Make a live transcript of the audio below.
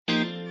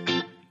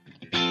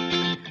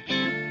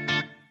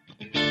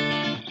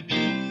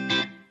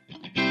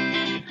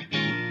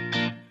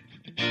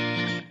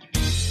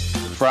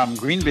From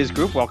GreenBiz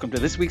Group, welcome to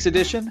this week's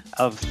edition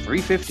of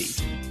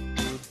 350.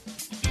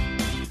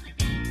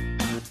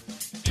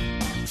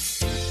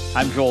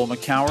 I'm Joel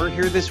McCower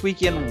here this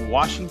week in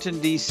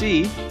Washington,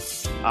 D.C.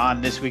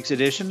 On this week's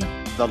edition,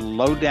 the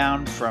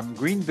lowdown from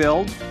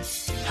GreenBuild,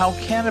 how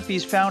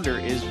Canopy's founder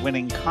is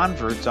winning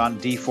converts on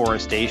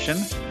deforestation,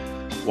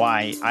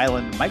 why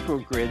island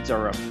microgrids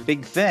are a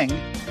big thing,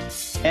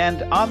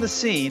 and on the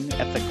scene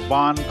at the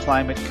Bonn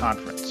Climate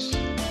Conference.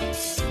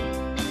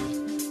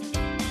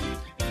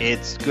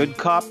 It's Good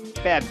Cop,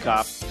 Bad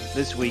Cop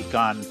this week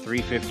on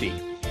 350.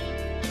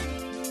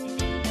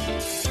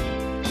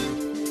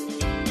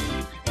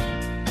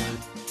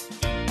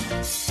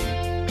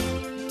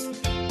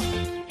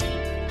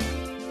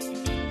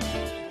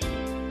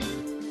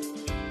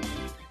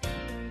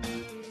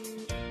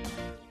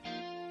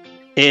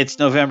 It's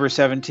November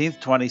 17th,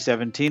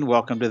 2017.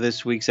 Welcome to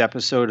this week's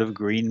episode of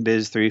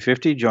GreenBiz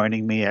 350.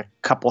 Joining me a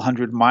couple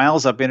hundred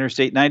miles up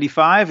Interstate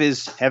 95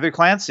 is Heather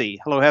Clancy.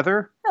 Hello,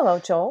 Heather. Hello,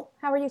 Joel.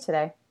 How are you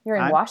today? You're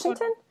in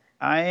Washington?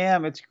 I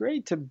am. It's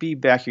great to be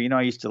back here. You know,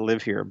 I used to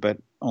live here, but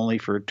only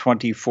for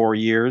 24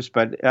 years.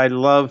 But I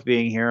love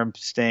being here. I'm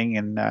staying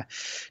in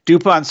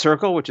DuPont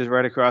Circle, which is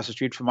right across the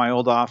street from my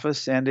old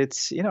office. And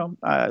it's,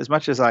 as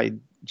much as I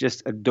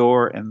just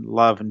adore and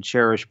love and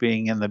cherish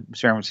being in the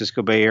San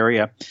Francisco Bay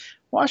Area,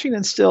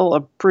 Washington's still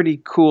a pretty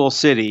cool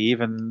city,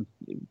 even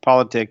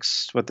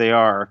politics, what they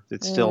are.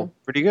 It's still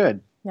pretty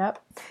good.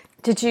 Yep.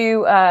 Did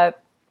you have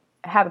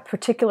a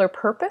particular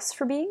purpose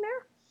for being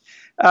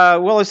there?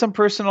 Well, there's some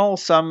personal,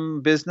 some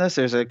business.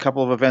 There's a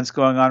couple of events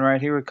going on right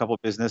here, a couple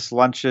of business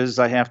lunches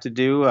I have to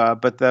do.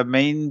 But the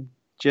main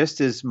gist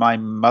is my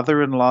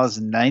mother-in-law's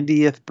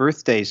 90th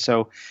birthday.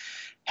 So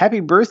happy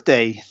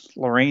birthday,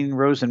 Lorraine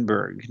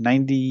Rosenberg,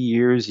 90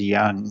 years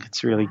young.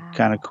 It's really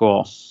kind of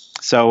cool.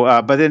 So,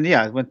 but then,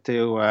 I went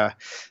to an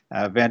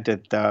event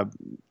at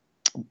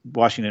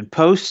Washington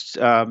Post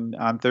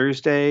on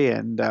Thursday,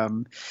 and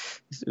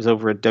it was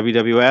over at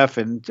WWF,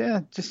 and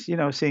just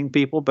seeing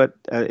people. But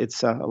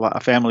it's a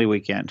family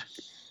weekend.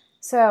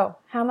 So,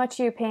 how much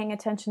are you paying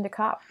attention to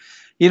COP?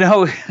 I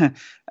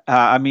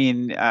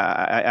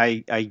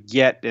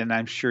get, and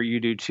I'm sure you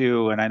do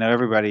too, and I know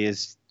everybody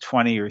is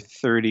 20 or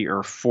 30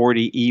 or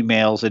 40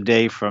 emails a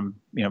day from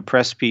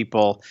press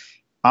people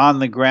on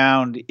the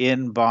ground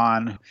in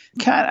Bonn.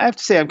 I have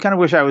to say, I kind of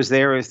wish I was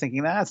there. I was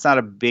thinking, it's not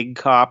a big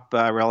COP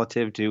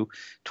relative to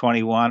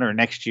 21 or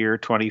next year,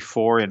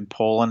 24 in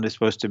Poland is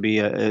supposed to be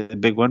a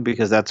big one,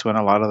 because that's when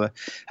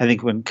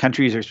when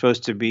countries are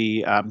supposed to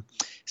be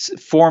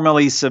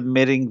formally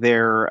submitting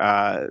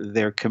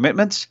their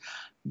commitments.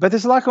 But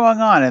there's a lot going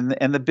on,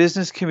 and the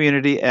business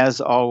community,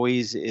 as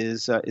always,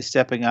 is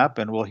stepping up,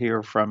 and we'll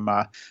hear from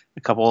a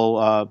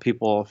couple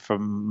people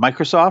from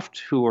Microsoft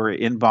who are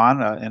in Bonn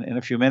in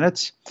a few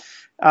minutes.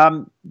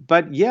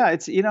 But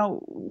it's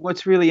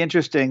what's really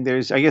interesting.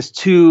 There's, I guess,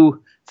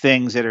 two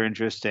things that are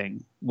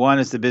interesting. One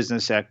is the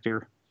business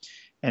sector,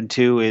 and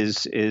two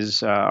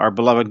is our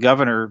beloved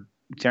governor,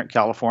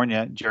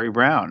 California, Jerry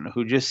Brown,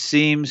 who just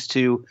seems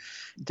to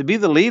be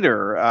the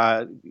leader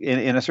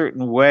in a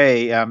certain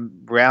way,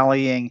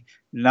 rallying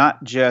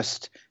not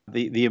just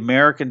the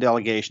American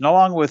delegation,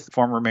 along with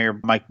former Mayor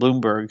Mike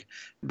Bloomberg,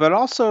 but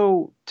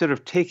also sort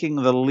of taking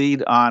the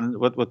lead on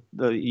what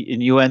in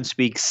UN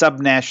speak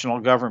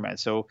subnational government,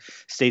 so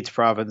states,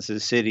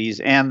 provinces, cities,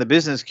 and the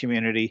business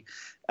community,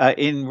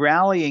 in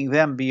rallying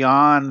them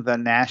beyond the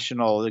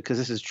national, because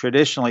this has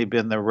traditionally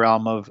been the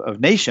realm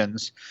of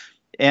nations.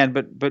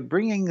 But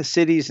bringing the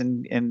cities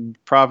and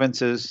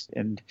provinces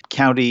and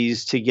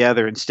counties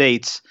together and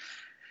states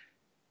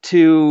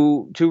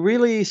to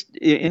really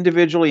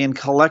individually and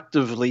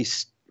collectively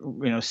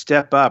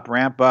step up,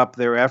 ramp up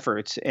their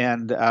efforts,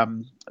 and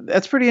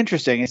that's pretty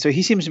interesting. And so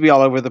he seems to be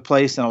all over the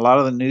place, and a lot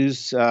of the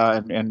news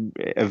and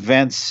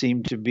events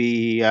seem to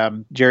be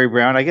Jerry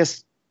Brown. I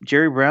guess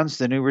Jerry Brown's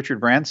the new Richard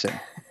Branson.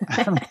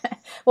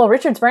 Well,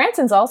 Richard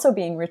Branson's also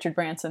being Richard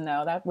Branson,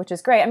 though, which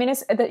is great. I mean,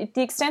 it's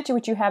the extent to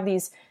which you have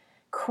these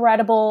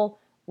credible,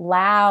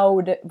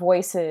 loud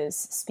voices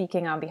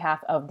speaking on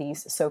behalf of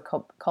these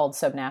so-called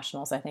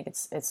subnationals. I think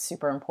it's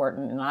super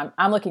important, and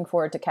I'm looking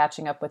forward to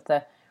catching up with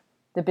the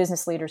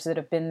business leaders that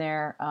have been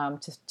there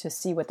to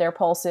see what their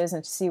pulse is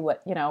and to see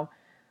what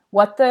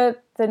the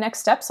next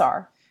steps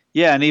are.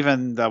 Yeah, and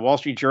even the Wall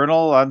Street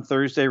Journal on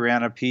Thursday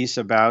ran a piece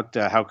about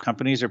how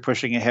companies are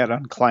pushing ahead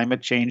on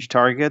climate change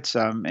targets,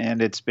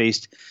 and it's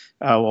based,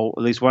 at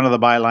least one of the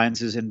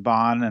bylines is in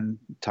Bonn, and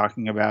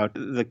talking about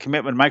the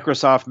commitment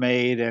Microsoft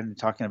made, and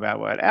talking about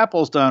what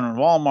Apple's done, and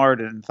Walmart,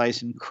 and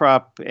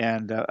ThyssenKrupp,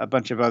 and a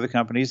bunch of other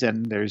companies.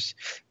 And there's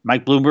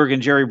Mike Bloomberg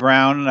and Jerry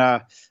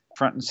Brown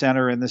front and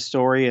center in this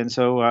story, and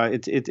so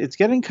it's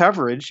getting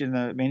coverage in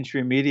the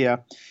mainstream media.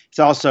 It's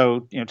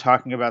also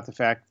talking about the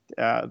fact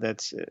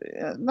that's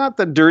not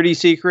the dirty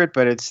secret,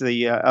 but it's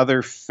the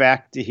other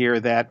fact to hear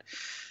that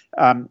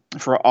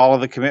for all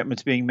of the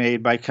commitments being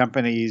made by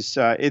companies,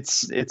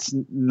 it's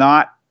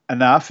not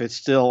enough. It's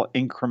still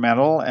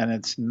incremental, and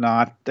it's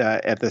not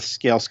at the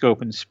scale,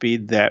 scope, and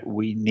speed that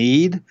we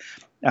need.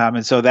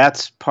 And so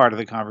that's part of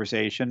the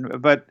conversation.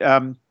 But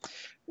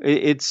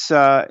it's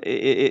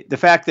the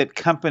fact that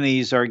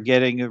companies are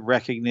getting a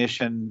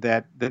recognition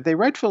that they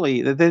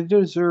rightfully that they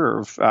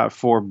deserve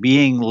for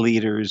being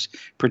leaders,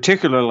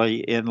 particularly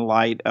in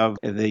light of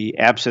the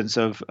absence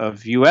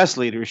of U.S.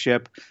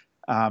 leadership.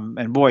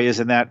 And boy,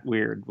 isn't that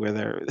weird? Where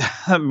the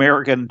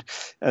American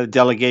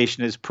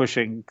delegation is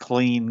pushing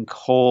clean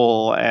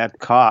coal at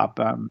COP.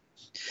 I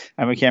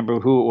can't remember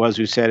who it was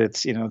who said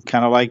it's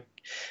kind of like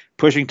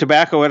pushing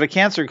tobacco at a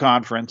cancer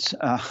conference,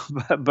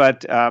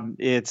 but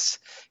it's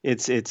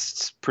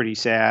pretty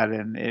sad,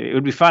 and it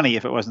would be funny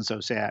if it wasn't so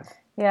sad.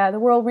 Yeah, the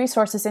World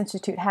Resources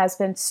Institute has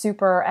been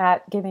super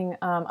at giving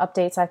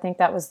updates. I think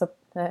that was the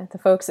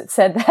folks that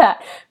said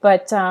that.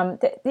 But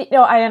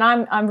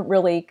I'm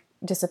really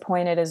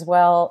disappointed as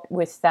well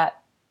with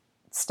that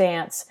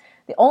stance.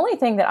 The only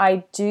thing that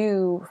I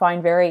do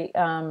find very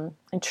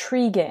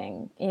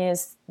intriguing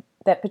is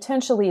that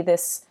potentially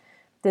this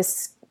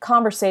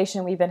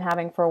conversation we've been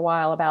having for a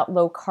while about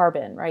low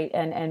carbon, right,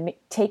 and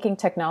taking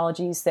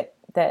technologies that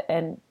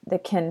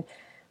can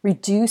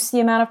reduce the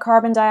amount of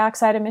carbon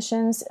dioxide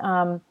emissions,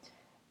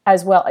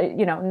 as well,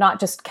 not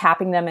just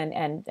capping them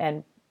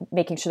and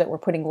making sure that we're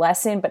putting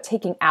less in, but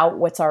taking out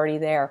what's already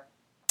there.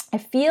 I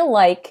feel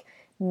like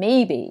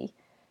maybe,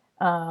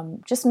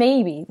 just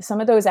maybe,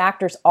 some of those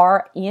actors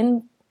are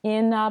in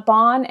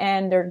Bonn,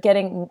 and they're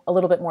getting a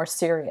little bit more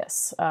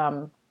serious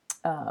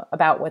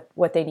about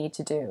what they need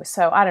to do.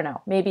 So I don't know.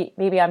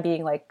 Maybe I'm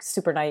being like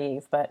super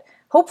naive, but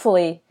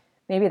hopefully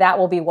maybe that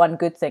will be one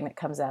good thing that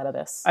comes out of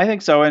this. I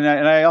think so, and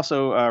I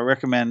also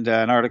recommend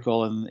an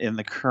article in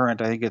the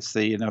Current. I think it's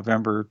the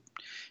November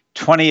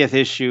 20th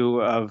issue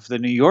of the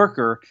New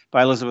Yorker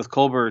by Elizabeth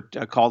Colbert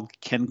called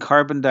 "Can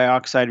Carbon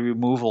Dioxide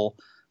Removal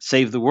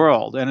Save the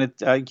World?" And it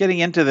getting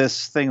into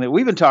this thing that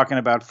we've been talking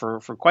about for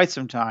quite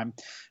some time,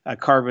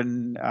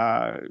 carbon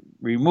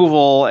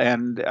removal,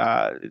 and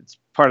it's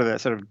part of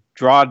that sort of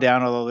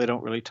drawdown, although they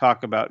don't really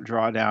talk about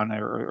drawdown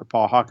or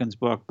Paul Hawkins'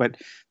 book, but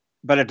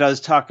it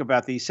does talk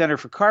about the Center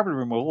for Carbon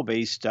Removal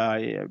based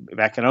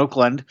back in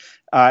Oakland,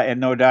 and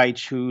No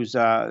Deitch, who's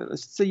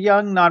it's a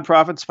young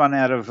nonprofit spun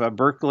out of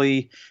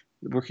Berkeley,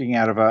 working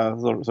out of a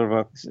little sort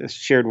of a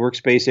shared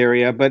workspace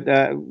area, but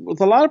with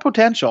a lot of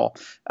potential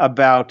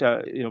about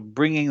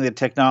bringing the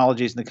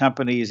technologies and the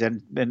companies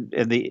and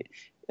the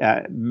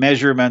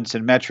measurements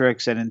and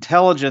metrics and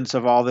intelligence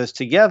of all this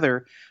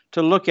together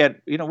to look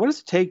at what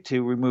does it take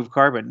to remove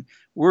carbon.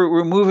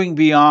 We're moving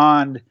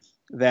beyond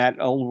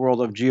that old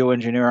world of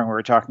geoengineering where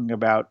we're talking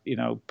about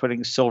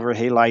putting silver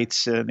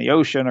halides in the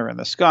ocean or in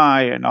the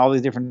sky and all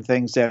these different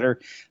things that are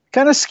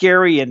kind of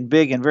scary and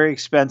big and very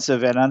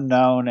expensive and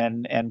unknown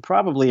and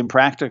probably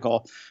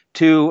impractical,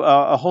 to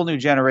a whole new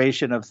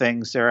generation of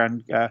things there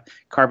on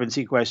carbon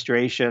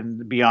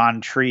sequestration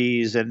beyond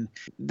trees. And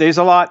there's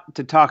a lot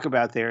to talk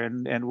about there,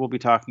 and we'll be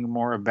talking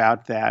more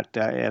about that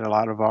at a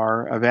lot of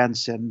our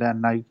events, and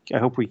I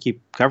hope we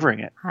keep covering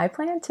it. I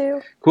plan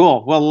to.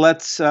 Cool. Well,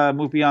 let's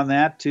move beyond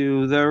that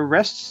to the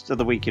rest of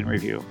the week in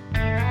review.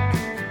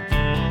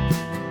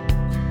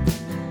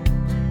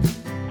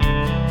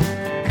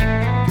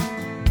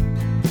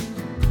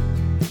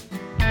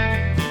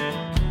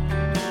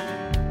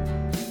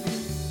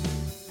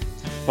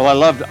 Well, I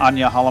loved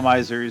Anya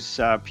Hallemeiser's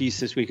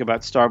piece this week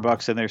about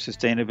Starbucks and their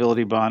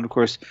sustainability bond. Of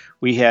course,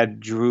 we had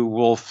Drew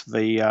Wolf,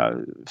 the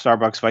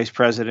Starbucks vice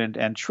president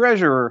and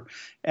treasurer,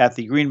 at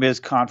the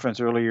GreenBuild conference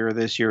earlier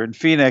this year in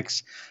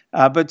Phoenix,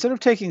 but sort of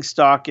taking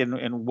stock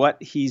in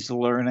what he's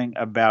learning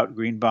about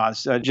green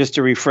bonds. Just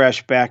to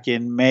refresh, back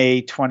in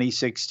May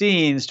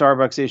 2016,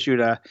 Starbucks issued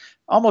a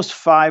almost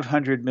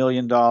 $500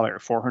 million,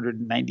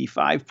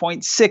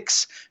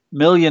 $495.6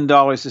 million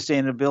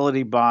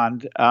sustainability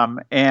bond,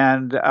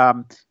 and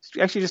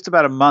actually just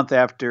about a month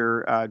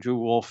after Drew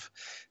Wolf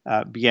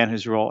began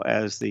his role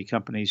as the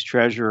company's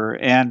treasurer.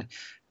 And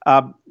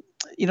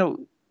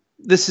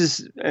this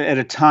is at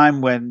a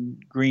time when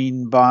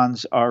green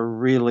bonds are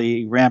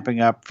really ramping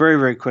up very,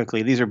 very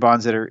quickly. These are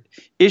bonds that are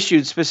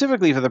issued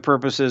specifically for the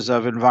purposes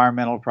of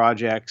environmental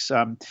projects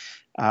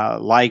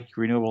like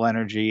renewable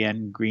energy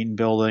and green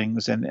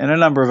buildings and a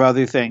number of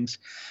other things.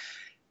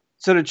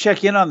 So to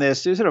check in on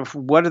this, sort of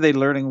what are they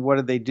learning? What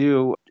did they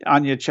do?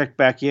 Anya checked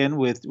back in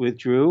with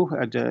Drew,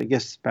 I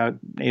guess about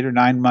 8 or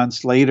 9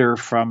 months later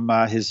from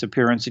his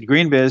appearance at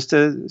GreenBiz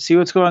to see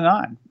what's going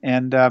on.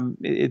 And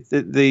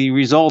the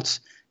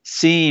results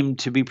seem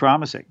to be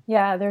promising.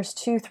 Yeah, there's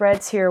two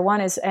threads here.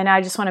 One is, and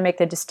I just want to make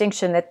the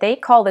distinction that they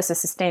call this a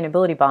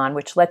sustainability bond,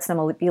 which lets them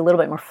be a little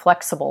bit more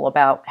flexible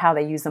about how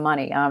they use the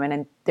money.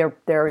 And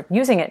they're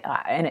using it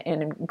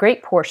in a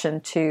great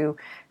portion to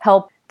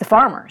help the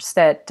farmers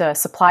that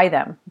supply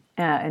them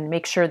and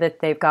make sure that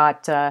they've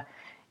got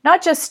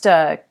not just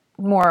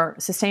more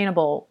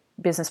sustainable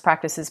business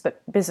practices,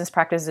 but business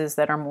practices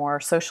that are more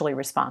socially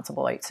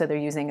responsible. Right? So they're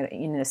using it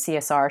in the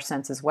CSR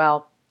sense as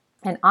well.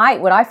 And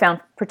what I found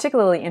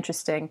particularly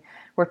interesting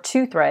were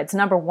two threads.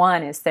 Number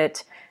one is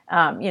that,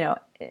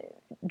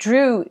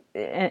 Drew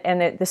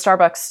and the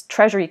Starbucks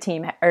treasury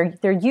team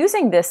they're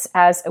using this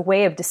as a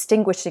way of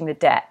distinguishing the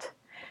debt.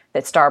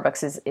 that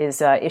Starbucks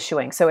is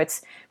issuing. So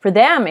it's for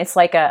them, it's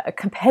like a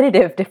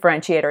competitive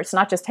differentiator. It's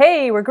not just,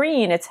 hey, we're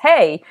green. It's,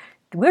 hey,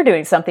 we're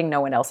doing something no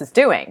one else is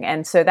doing.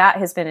 And so that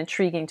has been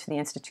intriguing to the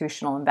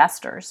institutional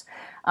investors.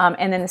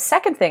 And then the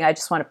second thing I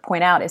just want to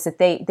point out is that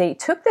they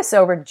took this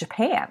over to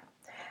Japan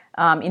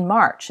in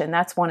March. And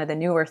that's one of the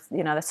newer,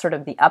 that's sort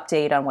of the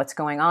update on what's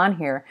going on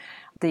here.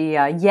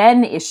 The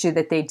yen issue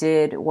that they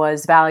did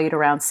was valued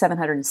around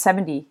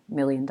 $770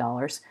 million.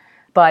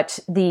 But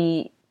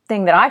the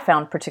thing that I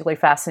found particularly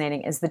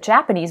fascinating is the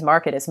Japanese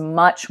market is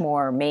much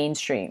more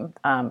mainstream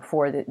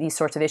for these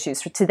sorts of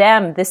issues. To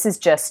them, this is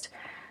just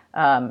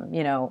part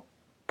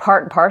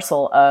and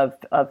parcel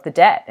of the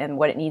debt and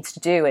what it needs to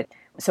do.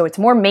 So it's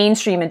more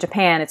mainstream in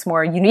Japan. It's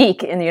more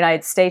unique in the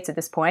United States at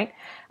this point.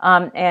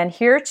 And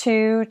here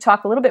to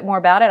talk a little bit more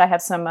about it, I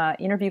have some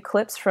interview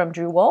clips from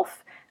Drew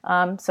Wolf.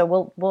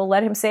 So we'll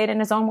let him say it in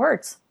his own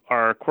words.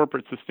 Our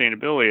corporate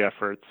sustainability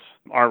efforts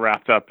are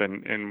wrapped up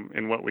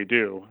in what we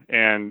do.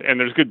 And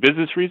there's good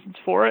business reasons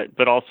for it,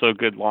 but also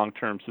good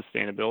long-term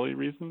sustainability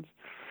reasons.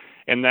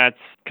 And that's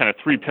kind of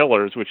three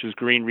pillars, which is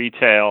green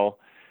retail,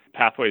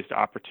 pathways to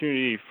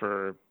opportunity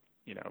for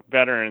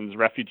veterans,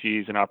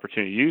 refugees, and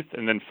opportunity youth,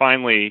 and then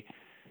finally,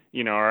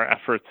 our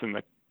efforts in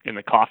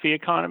the coffee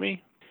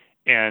economy.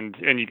 And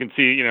you can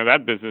see,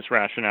 that business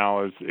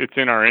rationale is it's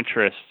in our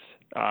interests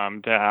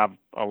to have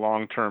a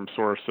long-term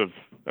source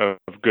of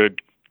good,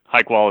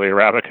 high-quality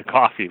Arabica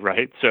coffee,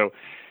 right? So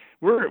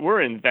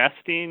we're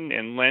investing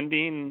and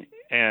lending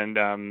and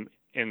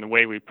in the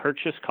way we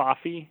purchase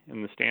coffee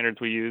and the standards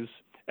we use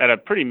at a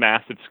pretty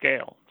massive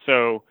scale.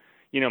 So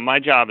my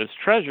job as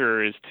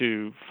treasurer is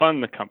to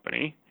fund the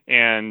company,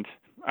 and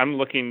I'm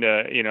looking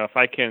to, if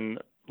I can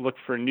look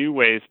for new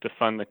ways to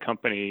fund the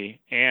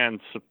company and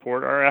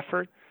support our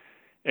effort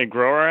and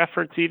grow our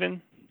efforts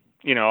even,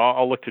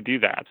 I'll look to do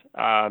that.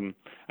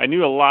 I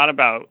knew a lot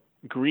about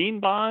green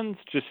bonds,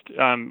 just,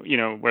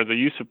 where the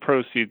use of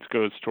proceeds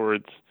goes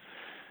towards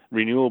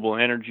renewable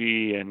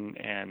energy and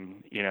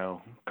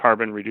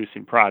carbon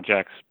reducing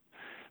projects.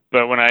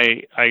 But when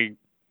I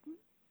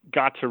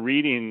got to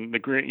reading the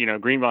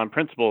green bond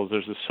principles,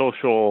 there's a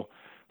social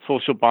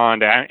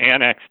bond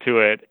annex to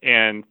it,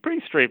 and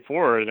pretty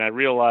straightforward. And I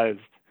realized,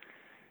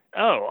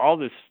 all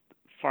this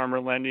farmer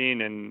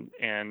lending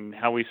and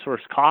how we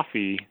source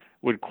coffee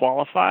would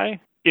qualify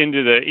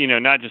into the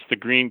not just the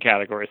green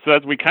category. So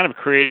we kind of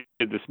created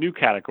this new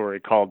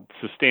category called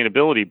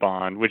sustainability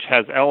bond, which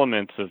has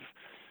elements of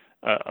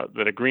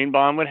that a green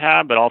bond would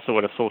have, but also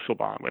what a social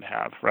bond would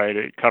have. Right?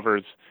 It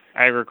covers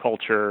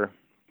agriculture,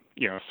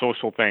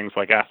 social things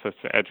like access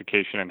to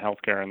education and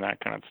healthcare and that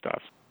kind of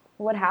stuff.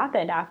 What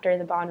happened after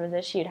the bond was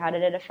issued? How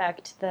did it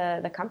affect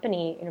the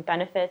company?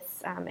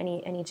 Benefits?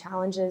 Any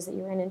challenges that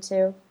you ran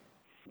into?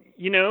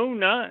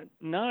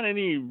 Not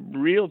any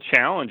real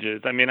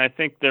challenges. I mean, I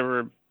think there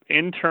were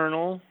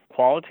internal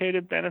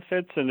qualitative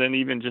benefits and then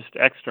even just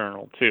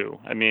external too.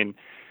 I mean,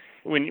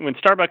 when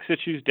Starbucks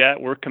issues debt,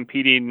 we're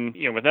competing,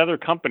 with other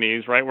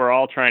companies, right? We're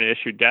all trying to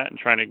issue debt and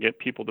trying to get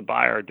people to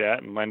buy our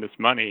debt and lend us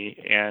money.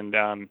 And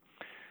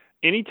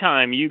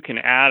anytime you can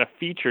add a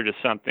feature to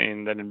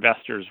something that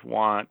investors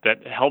want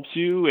that helps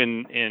you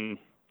in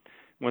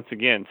once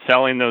again,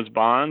 selling those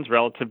bonds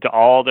relative to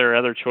all their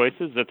other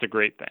choices, that's a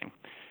great thing.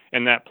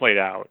 And that played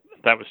out.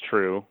 That was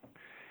true.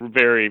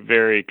 Very,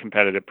 very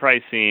competitive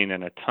pricing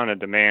and a ton of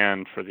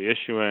demand for the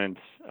issuance.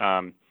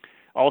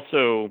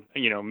 Also,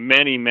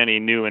 many, many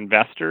new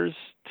investors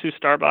to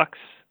Starbucks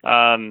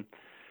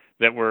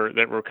that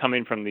were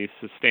coming from these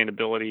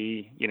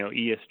sustainability,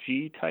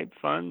 ESG type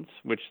funds,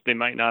 which they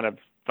might not have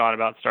thought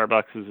about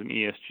Starbucks as an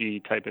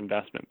ESG type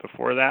investment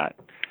before that.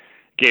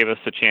 Gave us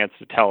a chance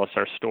to tell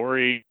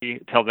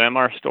them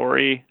our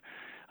story,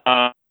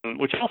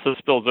 which also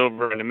spills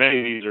over into many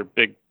of these are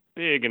big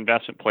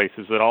investment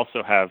places that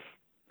also have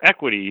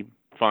equity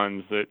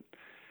funds that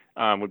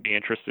would be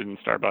interested in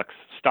Starbucks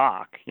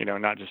stock,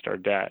 not just our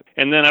debt.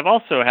 And then I've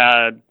also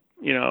had,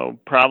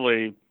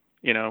 probably,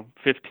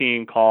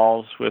 15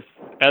 calls with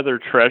other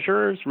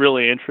treasurers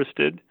really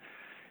interested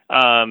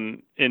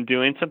in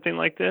doing something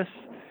like this.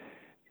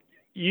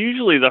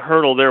 Usually the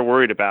hurdle they're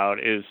worried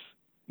about is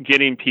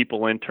getting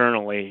people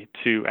internally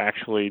to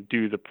actually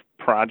do the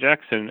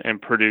projects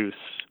and produce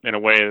in a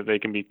way that they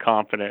can be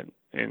confident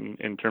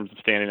in terms of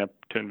standing up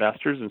to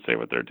investors and say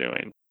what they're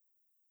doing.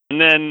 And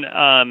then,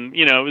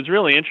 it was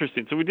really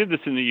interesting. So we did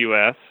this in the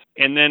U.S.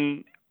 and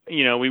then,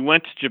 we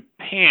went to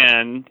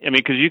Japan. I mean,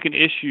 because you can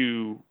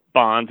issue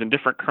bonds in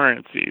different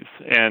currencies.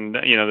 And,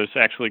 there's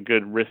actually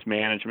good risk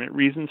management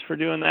reasons for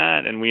doing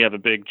that. And we have a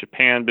big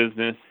Japan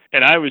business.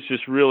 And I was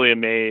just really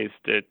amazed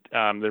at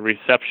the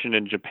reception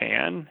in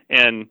Japan.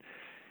 And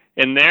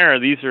there,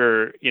 these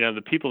are,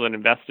 the people that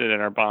invested in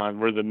our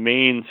bond were the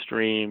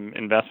mainstream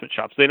investment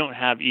shops. They don't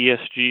have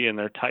ESG in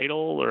their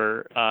title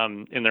or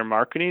in their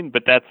marketing,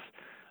 but that's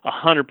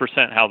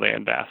 100% how they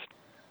invest.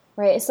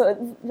 Right.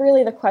 So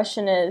really the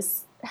question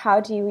is,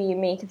 how do we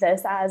make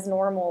this as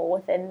normal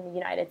within the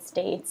United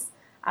States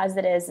as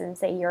it is in,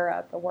 say,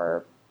 Europe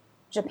or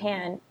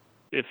Japan?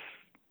 If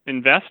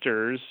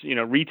investors,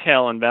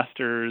 retail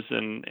investors,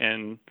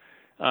 and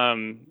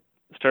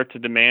start to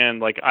demand,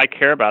 like, I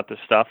care about this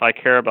stuff. I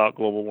care about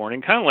global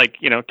warming. Kind of like,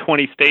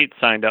 20 states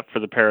signed up for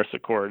the Paris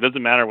Accord. It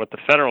doesn't matter what the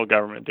federal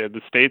government did.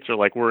 The states are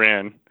like, we're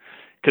in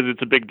because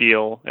it's a big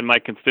deal and my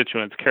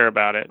constituents care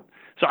about it.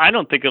 So I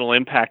don't think it'll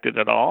impact it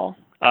at all.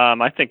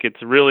 I think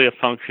it's really a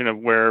function of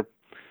where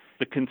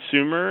the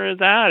consumer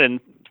is at and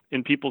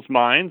in people's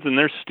minds. And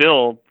there's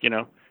still,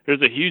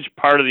 there's a huge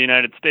part of the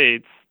United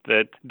States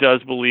that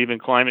does believe in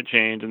climate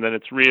change and that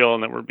it's real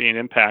and that we're being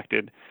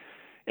impacted.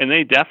 And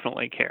they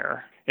definitely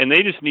care. And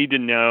they just need to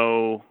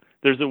know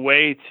there's a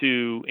way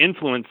to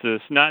influence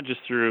this, not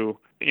just through,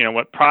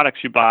 what products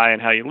you buy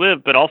and how you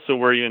live, but also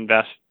where you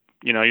invest,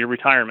 your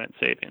retirement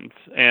savings.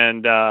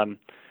 And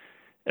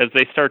as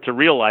they start to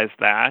realize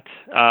that,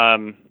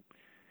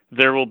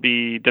 there will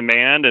be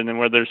demand, and then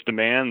where there's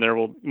demand,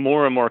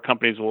 more and more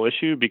companies will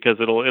issue because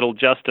it'll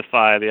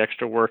justify the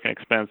extra work and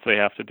expense they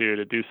have to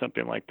do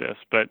something like this.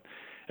 But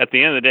at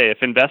the end of the day, if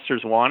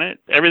investors want it,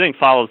 everything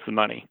follows the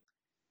money.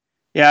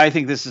 Yeah, I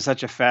think this is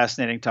such a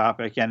fascinating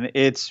topic, and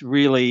it's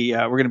really,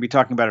 we're going to be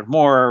talking about it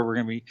more. We're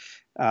going to be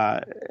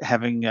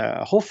having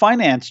a whole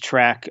finance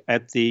track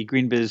at the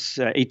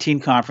GreenBiz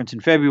 18 conference in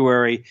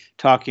February,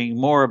 talking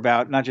more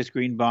about not just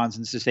green bonds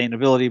and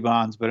sustainability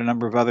bonds, but a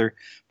number of other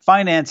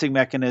financing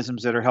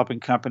mechanisms that are helping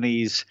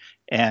companies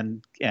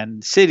and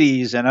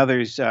cities and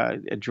others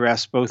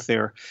address both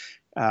their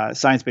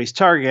science-based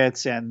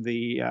targets and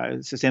the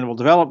sustainable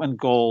development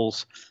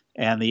goals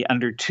and the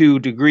under 2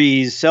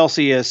 degrees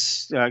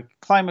Celsius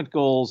climate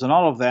goals and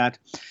all of that.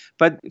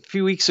 But a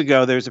few weeks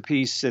ago, there's a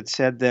piece that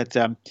said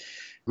that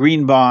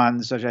green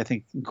bonds, which I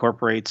think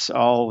incorporates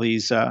all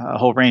these, a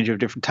whole range of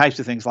different types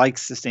of things like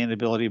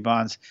sustainability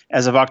bonds,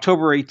 as of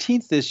October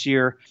 18th this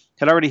year,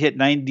 had already hit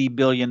 $90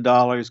 billion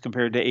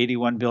compared to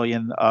 $81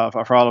 billion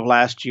for all of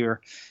last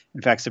year.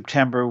 In fact,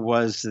 September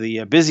was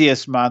the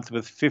busiest month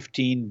with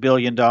 $15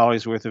 billion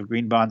worth of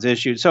green bonds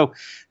issued. So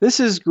this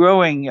is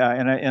growing in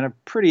a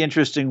pretty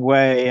interesting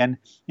way. And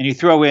you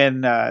throw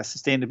in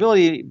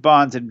sustainability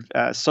bonds and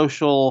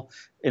social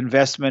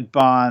investment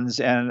bonds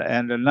and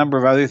a number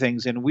of other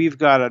things. And we've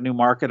got a new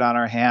market on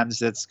our hands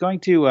that's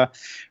going to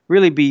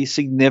really be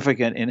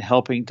significant in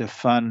helping to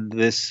fund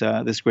this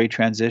great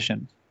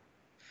transition.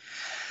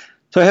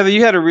 So, Heather,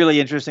 you had a really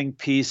interesting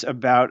piece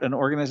about an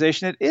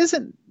organization that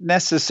isn't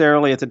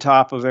necessarily at the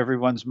top of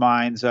everyone's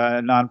minds,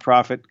 a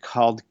nonprofit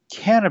called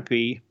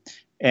Canopy.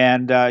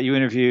 And you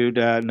interviewed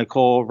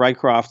Nicole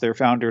Rycroft, their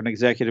founder and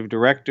executive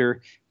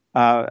director.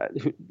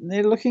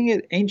 They're looking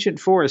at ancient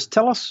forests.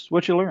 Tell us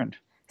what you learned.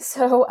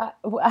 So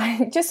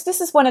this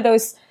is one of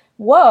those,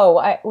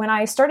 when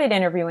I started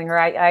interviewing her,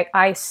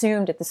 I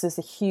assumed that this is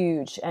a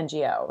huge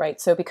NGO, right?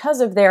 So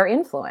because of their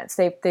influence,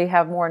 they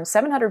have more than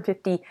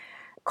 750,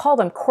 call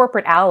them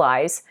corporate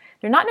allies.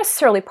 They're not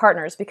necessarily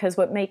partners, because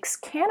what makes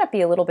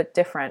Canopy a little bit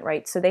different,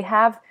 right? So they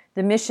have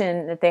the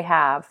mission that they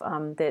have,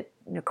 that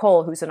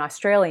Nicole, who's an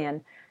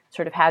Australian,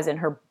 sort of has in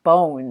her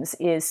bones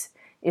is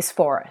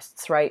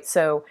forests, right?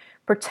 So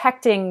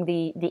protecting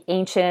the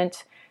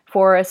ancient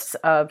forests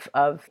of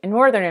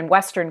northern and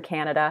western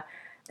Canada,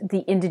 the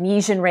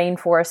Indonesian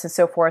rainforests and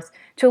so forth.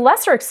 To a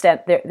lesser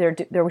extent,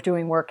 they're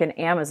doing work in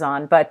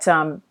Amazon, but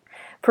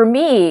for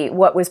me,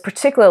 what was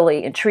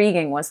particularly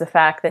intriguing was the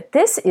fact that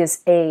this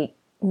is a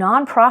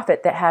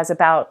nonprofit that has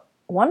about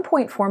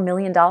 $1.4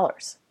 million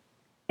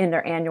in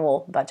their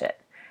annual budget.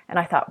 And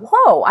I thought,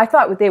 I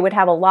thought they would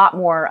have a lot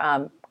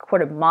more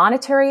sort of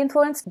monetary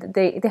influence.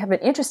 They have an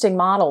interesting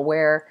model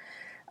where,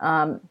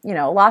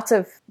 lots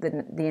of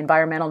the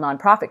environmental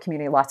nonprofit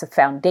community, lots of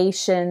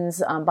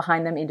foundations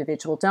behind them,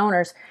 individual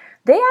donors,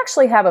 they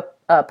actually have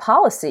a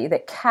policy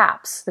that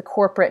caps the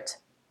corporate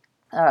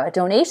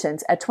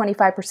donations at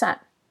 25%.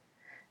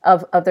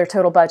 Of their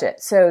total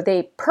budget. So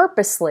they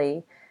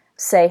purposely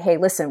say, hey,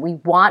 listen, we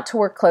want to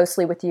work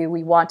closely with you.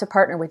 We want to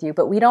partner with you,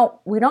 but we don't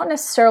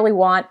necessarily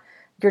want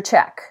your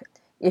check.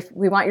 If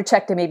we want your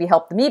check to maybe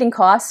help the meeting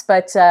costs,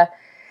 but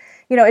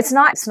it's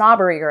not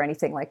snobbery or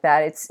anything like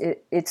that.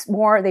 It's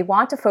more, they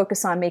want to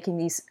focus on making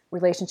these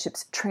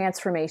relationships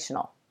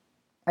transformational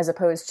as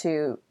opposed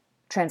to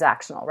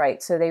transactional,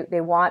 right? So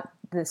they want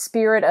the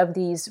spirit of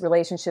these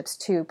relationships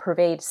to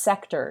pervade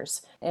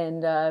sectors.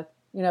 And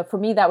for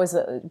me, that was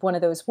one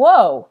of those,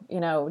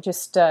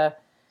 just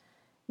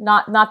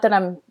not that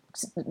I'm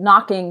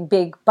knocking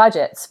big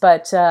budgets,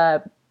 but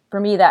for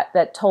me,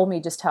 that told me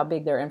just how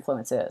big their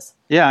influence is.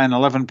 Yeah, and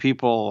 11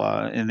 people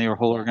in their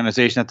whole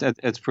organization.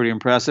 That's pretty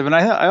impressive. And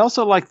I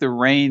also like the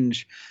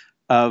range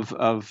of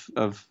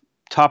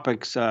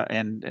topics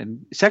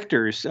and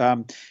sectors,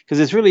 because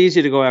it's really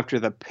easy to go after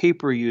the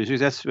paper users.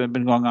 That's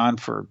been going on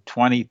for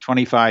 20,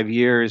 25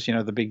 years,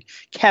 the big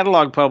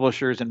catalog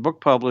publishers and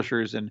book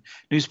publishers and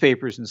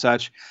newspapers and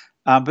such.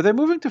 But they're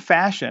moving to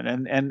fashion.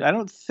 And I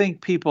don't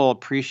think people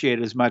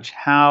appreciate as much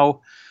how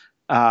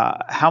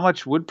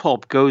much wood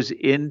pulp goes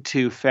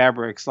into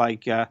fabrics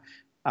like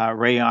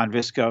rayon,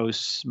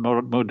 viscose,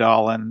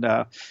 modal, and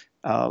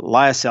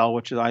lyocell,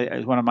 which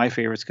is one of my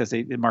favorites because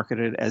they market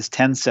it as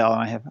Tencel,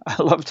 and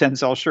I love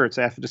Tencel shirts,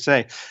 I have to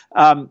say.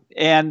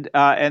 And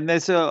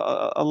there's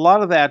a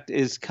lot of that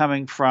is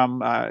coming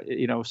from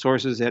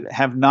sources that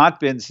have not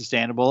been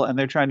sustainable, and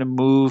they're trying to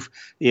move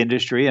the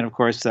industry. And of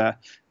course,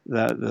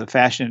 the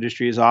fashion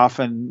industry is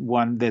often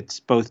one that's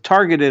both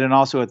targeted and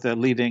also at the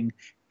leading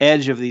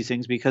edge of these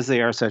things because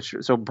they are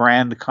so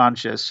brand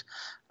conscious.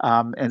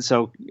 And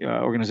so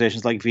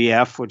organizations like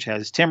VF, which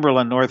has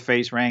Timberland, North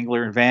Face,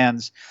 Wrangler, and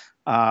Vans,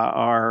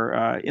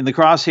 are in the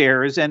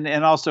crosshairs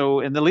and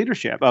also in the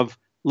leadership of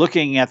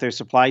looking at their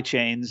supply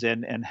chains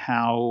and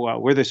how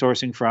where they're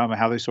sourcing from,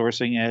 how they're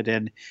sourcing it,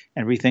 and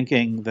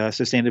rethinking the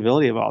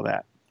sustainability of all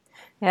that.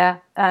 Yeah,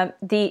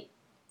 the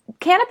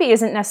Canopy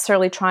isn't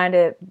necessarily trying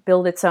to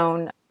build its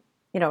own,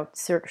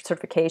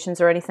 certifications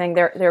or anything.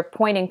 They're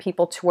pointing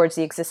people towards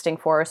the existing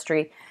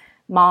forestry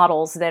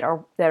models that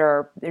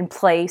are in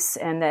place,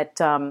 and that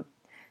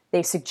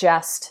they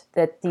suggest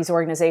that these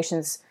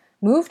organizations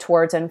move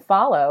towards and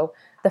follow.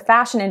 The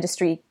fashion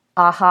industry,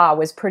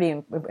 was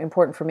pretty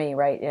important for me,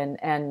 right?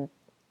 And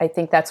I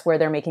think that's where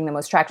they're making the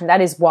most traction.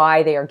 That is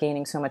why they are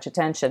gaining so much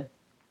attention.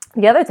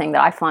 The other thing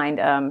that I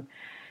find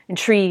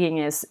intriguing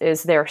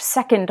is their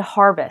second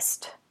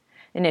harvest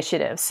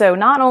initiative. So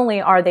not only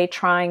are they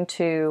trying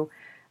to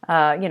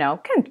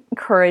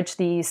encourage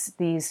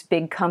these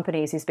big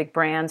companies, these big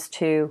brands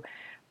to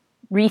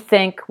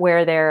rethink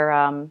where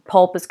their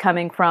pulp is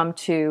coming from,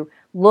 to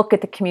look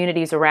at the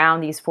communities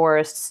around these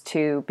forests,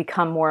 to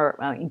become more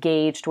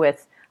engaged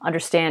with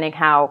understanding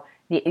how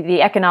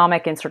the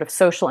economic and sort of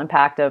social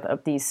impact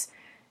of these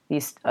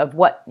of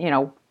what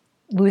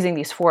losing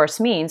these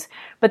forests means.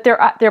 But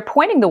they're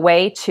pointing the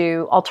way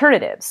to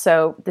alternatives.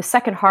 So the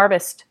Second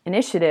Harvest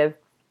initiative,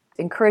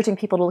 encouraging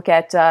people to look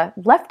at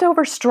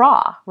leftover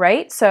straw,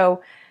 right?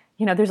 So,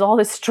 there's all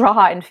this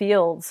straw in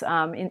fields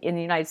in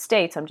the United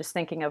States, I'm just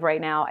thinking of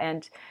right now,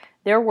 and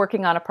they're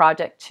working on a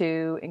project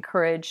to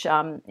encourage,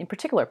 in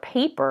particular,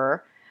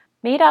 paper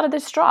made out of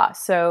this straw.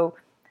 So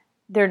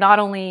they're not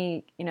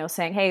only,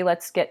 saying, hey,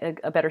 let's get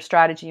a better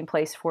strategy in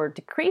place for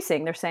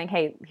decreasing, they're saying,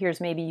 hey, here's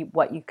maybe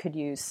what you could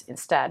use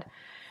instead.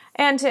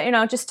 And,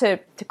 just to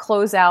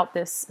close out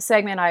this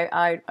segment,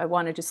 I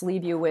want to just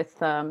leave you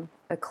with a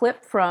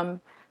clip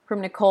from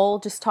Nicole,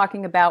 just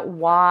talking about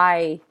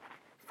why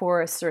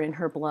forests are in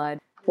her blood.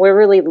 We're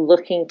really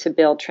looking to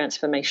build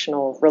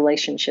transformational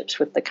relationships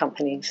with the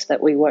companies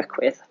that we work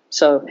with.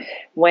 So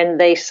when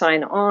they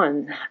sign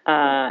on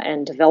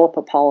and develop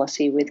a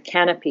policy with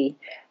Canopy,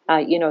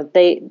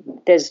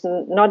 there's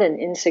not an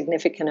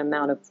insignificant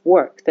amount of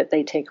work that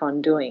they take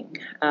on doing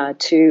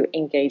to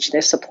engage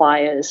their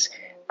suppliers,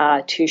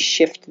 to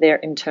shift their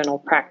internal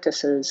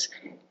practices.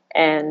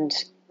 And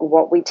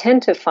what we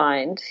tend to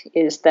find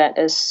is that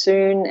as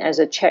soon as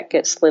a check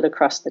gets slid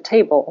across the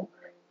table,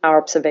 our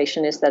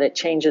observation is that it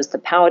changes the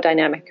power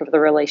dynamic of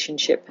the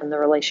relationship, and the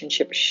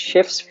relationship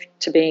shifts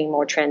to being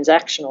more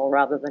transactional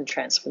rather than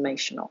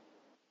transformational.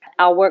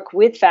 Our work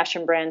with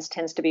fashion brands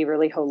tends to be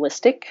really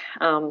holistic.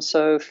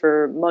 So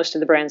for most of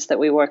the brands that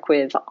we work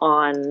with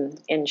on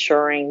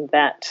ensuring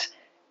that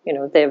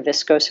their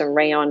viscose and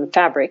rayon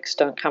fabrics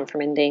don't come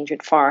from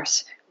endangered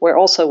forests, we're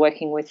also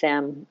working with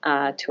them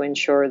to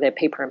ensure their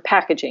paper and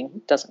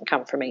packaging doesn't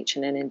come from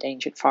ancient and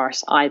endangered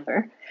forests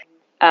either.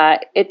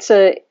 It's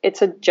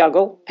a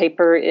juggle,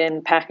 paper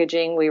and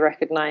packaging. We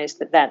recognize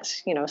that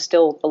that's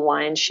still the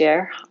lion's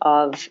share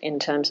in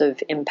terms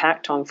of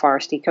impact on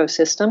forest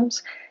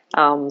ecosystems.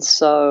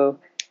 So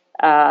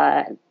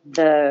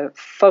the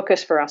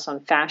focus for us on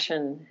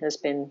fashion has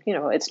been,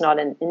 it's not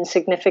an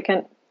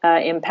insignificant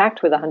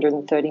impact, with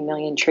 130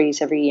 million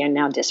trees every year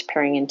now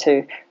disappearing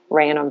into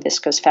rayon on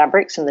viscose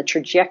fabrics, and the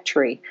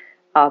trajectory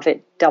of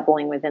it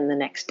doubling within the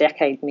next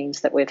decade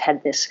means that we've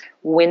had this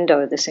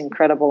window, this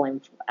incredible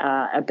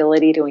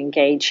ability to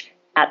engage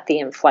at the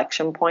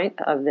inflection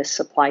point of this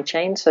supply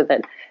chain, so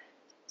that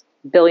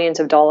billions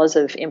of dollars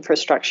of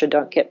infrastructure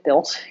don't get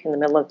built in the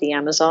middle of the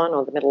Amazon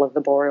or the middle of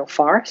the boreal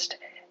forest.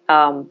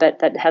 But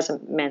that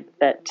hasn't meant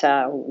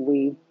that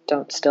we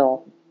don't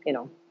still,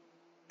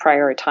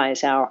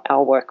 prioritize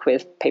our work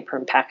with paper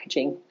and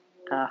packaging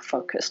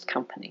focused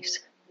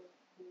companies.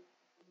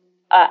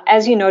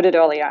 As you noted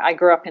earlier, I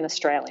grew up in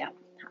Australia,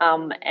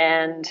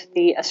 and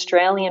the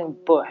Australian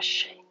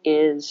bush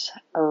is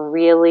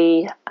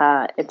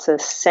it's a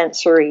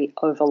sensory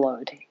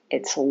overload.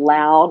 It's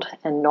loud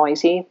and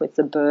noisy with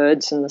the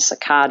birds and the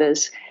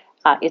cicadas.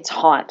 It's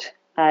hot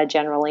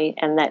generally,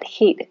 and that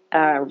heat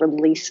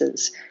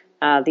releases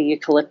the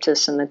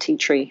eucalyptus and the tea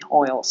tree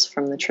oils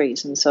from the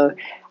trees. And so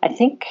I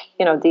think,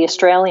 the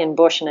Australian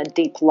bush and a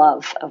deep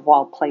love of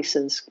wild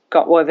places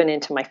got woven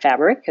into my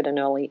fabric at an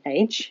early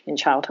age in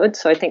childhood.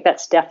 So I think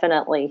that's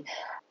definitely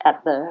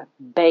at the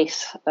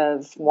base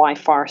of why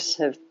forests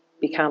have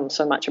become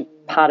so much a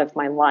part of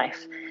my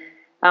life.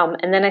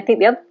 And then I think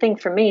the other thing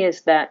for me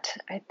is that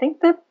I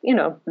think that,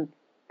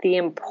 the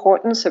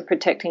importance of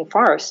protecting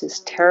forests is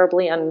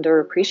terribly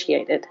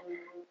underappreciated.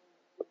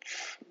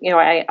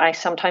 I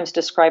sometimes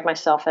describe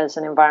myself as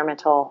an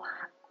environmental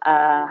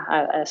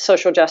a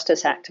social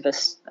justice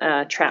activist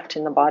trapped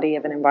in the body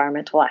of an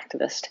environmental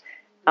activist.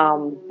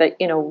 But,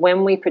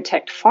 when we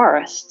protect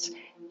forests,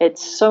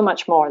 it's so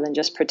much more than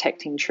just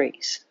protecting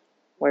trees.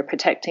 We're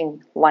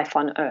protecting life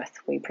on Earth.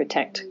 We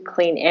protect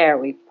clean air.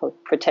 We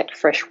protect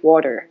fresh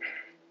water.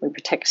 We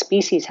protect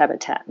species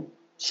habitat.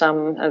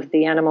 Some of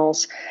the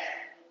animals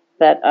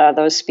that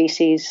those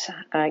species,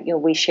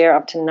 we share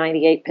up to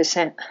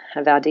 98%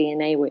 of our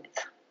DNA with.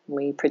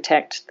 We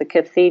protect the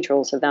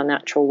cathedrals of our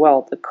natural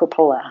world, the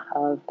cupola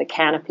of the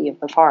canopy of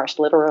the forest,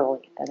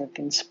 literally, that have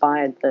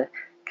inspired the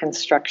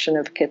construction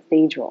of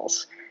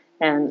cathedrals.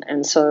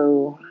 And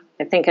so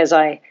I think as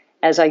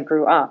I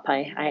grew up,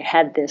 I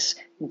had this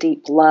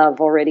deep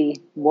love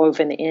already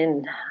woven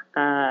in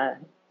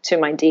to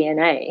my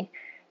DNA.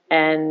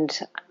 And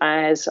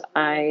as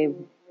I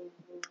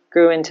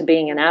grew into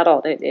being an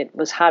adult, it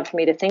was hard for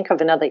me to think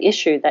of another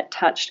issue that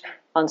touched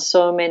on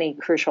so many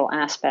crucial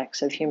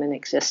aspects of human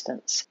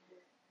existence.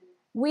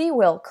 We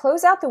will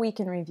close out the Week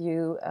in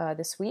Review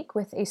this week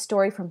with a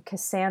story from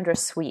Cassandra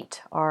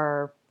Sweet,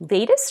 our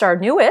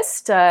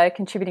newest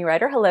contributing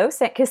writer. Hello,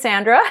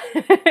 Cassandra.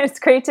 It's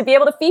great to be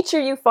able to feature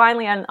you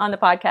finally on the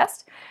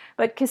podcast.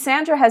 But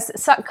Cassandra has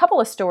a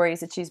couple of stories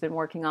that she's been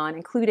working on,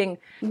 including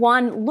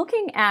one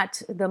looking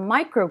at the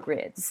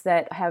microgrids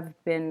that have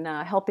been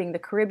helping the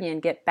Caribbean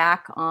get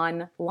back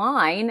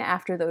online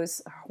after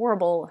those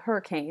horrible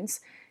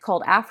hurricanes,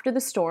 called After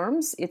the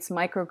Storms. It's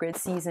microgrid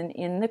season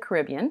in the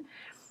Caribbean.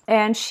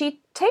 And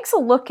she takes a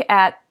look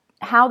at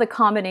how the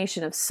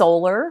combination of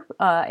solar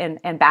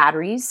and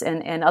batteries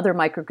and other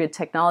microgrid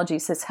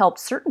technologies has helped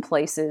certain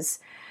places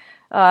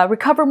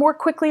recover more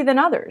quickly than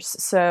others.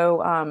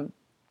 So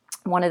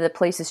one of the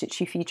places that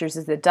she features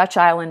is the Dutch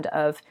island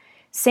of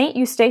St.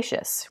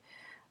 Eustatius.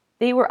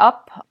 They were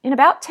up in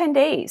about 10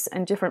 days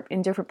in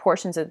different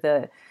portions of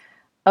the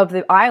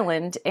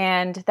island,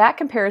 and that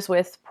compares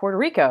with Puerto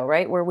Rico,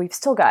 right, where we've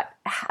still got,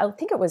 I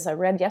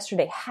read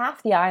yesterday,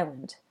 half the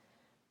island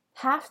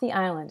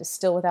is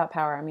still without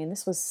power. I mean,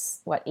 this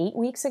was, 8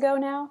 weeks ago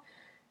now?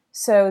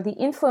 So the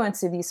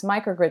influence of these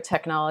microgrid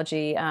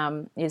technology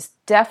is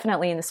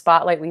definitely in the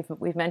spotlight.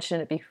 We've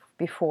mentioned it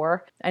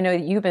before. I know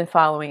that you've been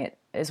following it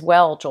as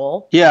well,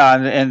 Joel. Yeah,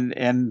 and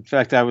in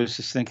fact, I was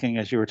just thinking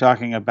as you were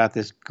talking about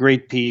this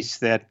great piece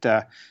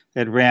that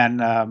ran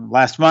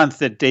last month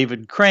that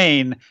David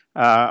Crane,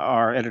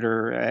 our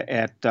editor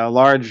at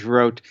Large,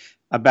 wrote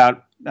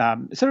about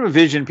sort of a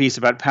vision piece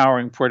about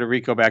powering Puerto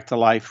Rico back to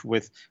life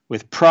with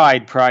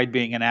PRIDE, PRIDE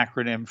being an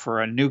acronym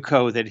for a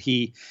NUCO that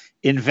he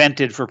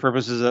invented for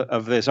purposes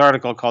of this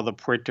article called the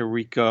Puerto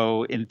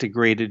Rico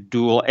Integrated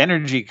Dual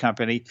Energy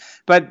Company.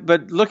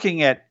 But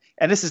looking at,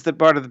 and this is the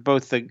part of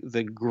both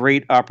the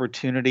great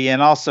opportunity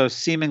and also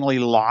seemingly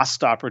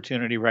lost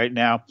opportunity right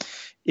now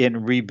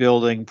in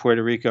rebuilding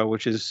Puerto Rico,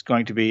 which is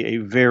going to be a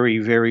very,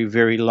 very,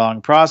 very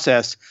long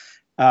process.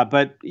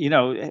 But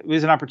it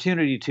was an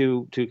opportunity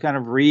to kind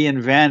of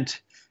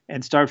reinvent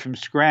and start from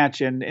scratch.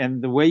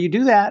 And the way you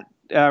do that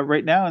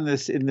right now in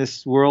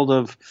this world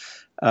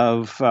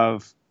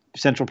of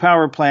central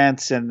power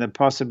plants and the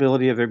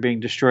possibility of their being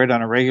destroyed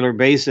on a regular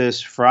basis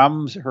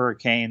from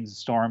hurricanes,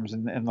 storms,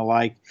 and the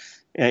like,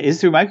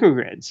 is through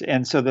microgrids.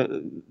 And so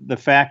the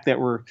fact that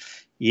we're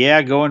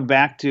going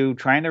back to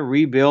trying to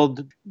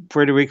rebuild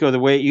Puerto Rico the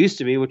way it used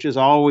to be, which is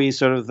always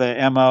sort of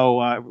the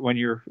MO when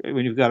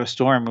you've got a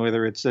storm,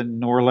 whether it's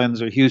in New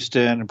Orleans or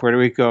Houston or Puerto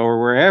Rico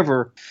or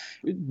wherever,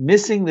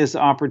 missing this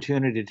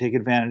opportunity to take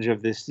advantage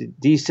of this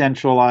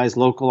decentralized,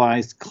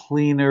 localized,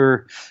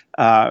 cleaner,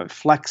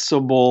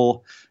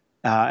 flexible,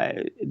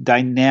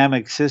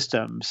 dynamic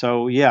system.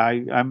 So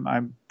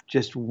I'm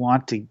just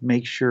want to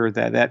make sure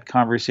that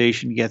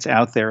conversation gets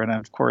out there. And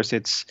of course,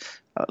 it's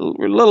a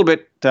little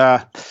bit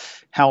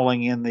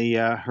howling in the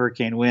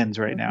hurricane winds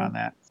right now on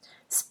that.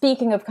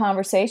 Speaking of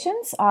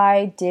conversations,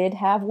 I did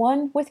have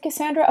one with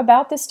Cassandra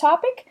about this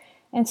topic,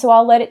 and so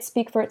I'll let it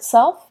speak for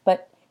itself.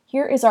 But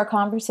here is our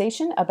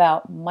conversation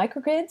about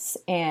microgrids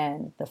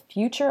and the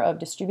future of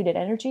distributed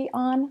energy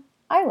on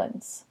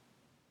islands.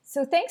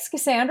 So thanks,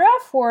 Cassandra,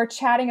 for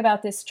chatting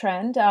about this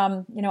trend.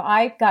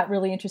 I got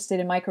really interested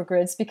in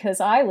microgrids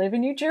because I live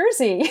in New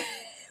Jersey,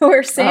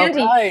 where Sandy...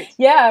 Oh, right.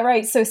 Yeah,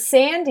 right. So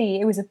Sandy,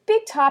 it was a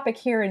big topic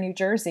here in New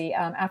Jersey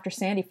after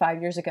Sandy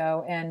 5 years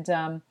ago,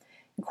 and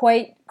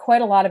quite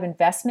a lot of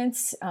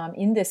investments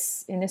in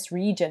this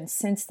region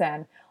since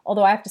then.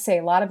 Although I have to say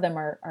a lot of them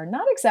are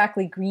not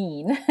exactly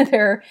green.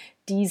 They're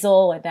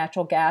diesel and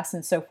natural gas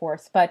and so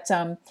forth. But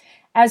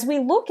as we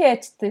look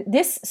at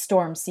this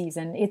storm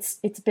season, it's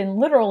been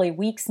literally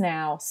weeks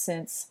now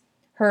since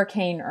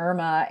Hurricane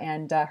Irma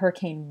and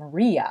Hurricane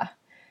Maria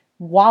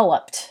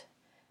walloped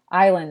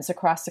islands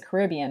across the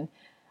Caribbean.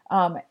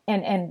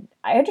 And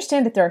I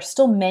understand that there are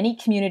still many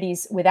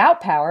communities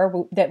without power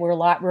that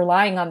were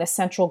relying on the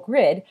central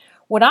grid.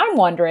 What I'm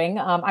wondering,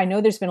 I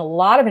know there's been a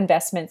lot of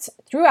investments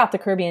throughout the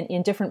Caribbean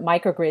in different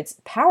microgrids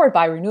powered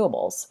by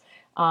renewables,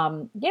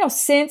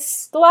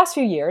 since the last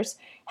few years.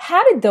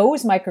 How did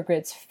those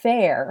microgrids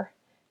fare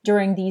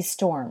during these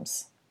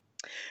storms?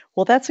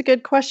 Well, that's a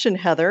good question,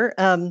 Heather.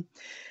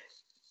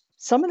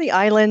 Some of the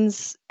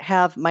islands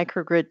have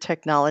microgrid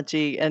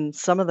technology, and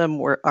some of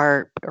them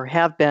are or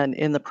have been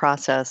in the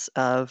process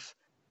of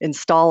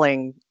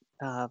installing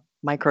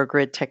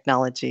microgrid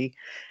technology.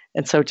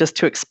 And so, just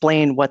to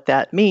explain what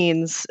that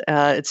means,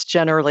 it's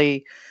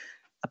generally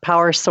a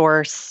power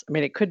source. I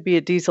mean, it could be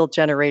a diesel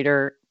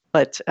generator,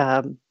 but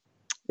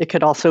it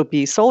could also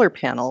be solar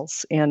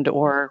panels and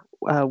or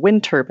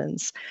wind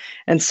turbines.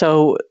 And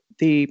so,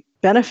 the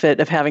benefit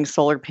of having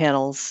solar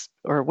panels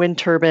or a wind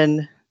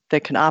turbine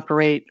that can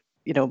operate,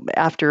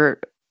 after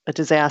a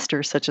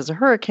disaster such as a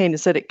hurricane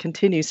is that it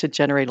continues to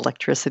generate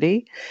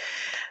electricity.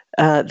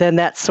 Then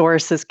that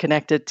source is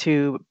connected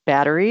to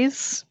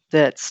batteries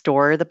that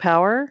store the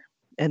power,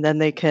 and then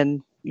they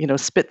can,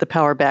 spit the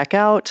power back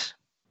out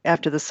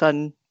after the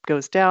sun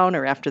goes down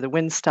or after the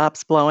wind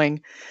stops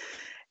blowing.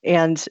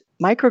 And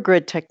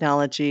microgrid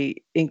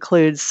technology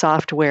includes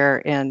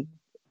software and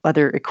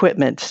other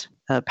equipment,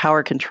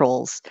 power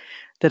controls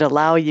that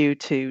allow you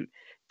to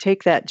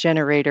take that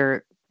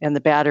generator and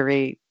the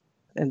battery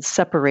and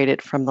separate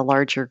it from the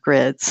larger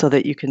grid so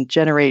that you can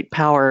generate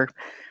power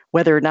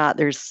whether or not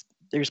there's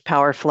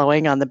power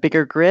flowing on the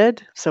bigger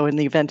grid. So in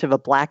the event of a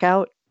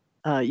blackout,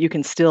 you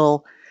can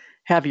still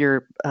have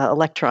your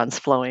electrons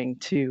flowing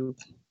to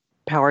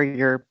power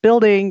your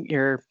building,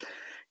 your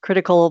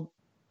critical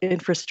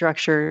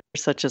infrastructure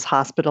such as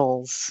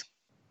hospitals,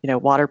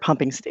 water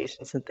pumping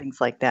stations and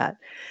things like that.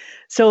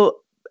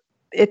 So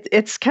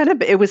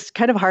it was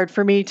kind of hard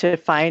for me to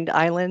find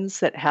islands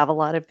that have a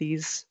lot of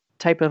these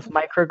type of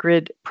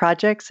microgrid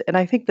projects. And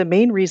I think the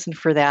main reason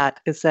for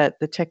that is that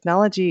the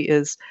technology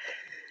is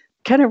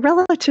kind of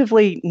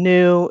relatively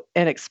new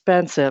and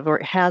expensive, or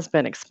it has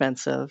been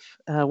expensive.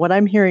 What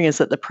I'm hearing is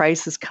that the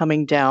price is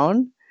coming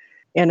down.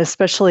 And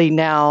especially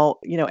now,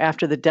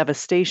 after the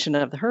devastation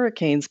of the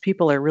hurricanes,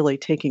 people are really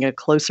taking a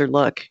closer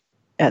look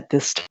at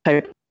this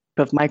type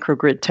of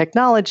microgrid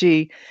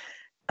technology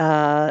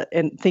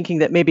and thinking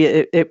that maybe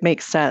it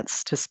makes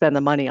sense to spend the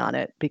money on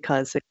it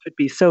because it could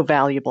be so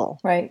valuable.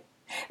 Right.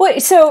 Well,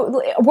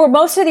 so were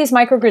most of these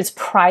microgrids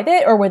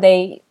private, or were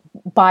they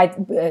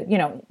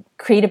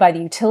created by the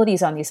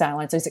utilities on these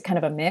islands? Is it kind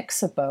of a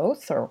mix of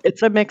both? Or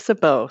it's a mix of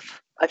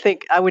both. I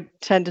think I would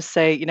tend to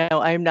say,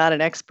 I'm not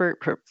an expert.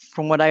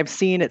 From what I've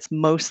seen, it's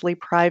mostly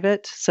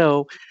private.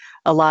 So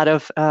a lot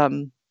of,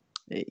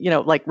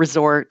 like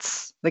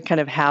resorts that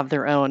kind of have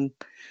their own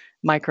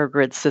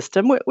microgrid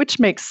system, which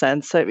makes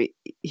sense. I mean,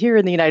 here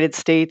in the United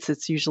States,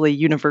 it's usually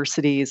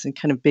universities and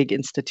kind of big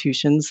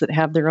institutions that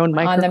have their own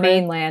microgrid. On the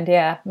mainland,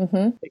 yeah.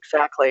 Mm-hmm.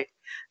 Exactly.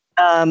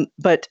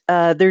 But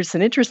there's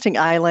an interesting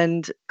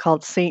island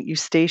called St.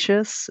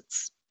 Eustatius.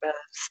 It's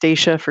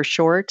Statia for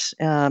short.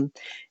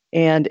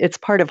 And it's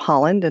part of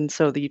Holland. And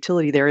so the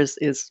utility there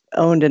is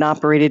owned and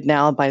operated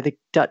now by the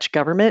Dutch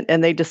government.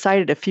 And they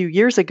decided a few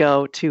years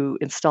ago to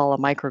install a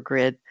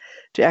microgrid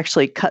to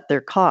actually cut their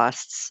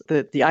costs.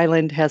 The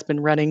island has been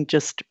running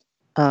just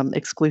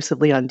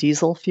exclusively on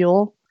diesel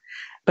fuel,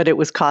 but it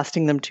was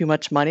costing them too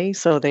much money.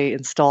 So they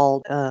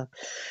installed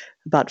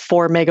about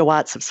 4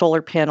 megawatts of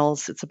solar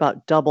panels. It's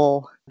about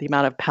double the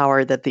amount of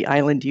power that the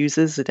island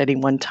uses at any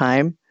one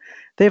time.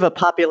 They have a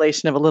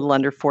population of a little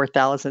under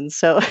 4,000,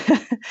 so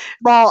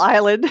small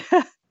island.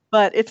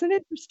 But it's an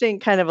interesting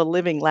kind of a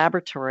living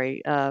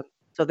laboratory.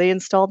 So they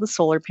installed the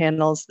solar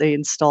panels. They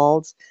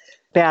installed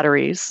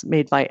batteries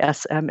made by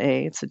SMA.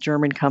 It's a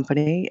German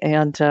company.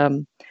 And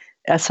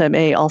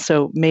SMA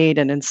also made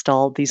and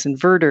installed these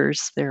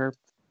inverters. They're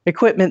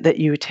equipment that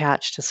you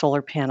attach to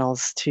solar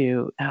panels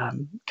to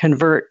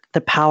convert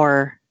the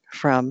power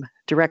from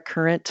direct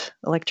current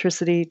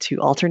electricity to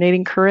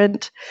alternating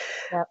current.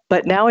 Yep.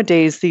 But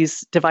nowadays,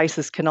 these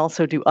devices can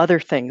also do other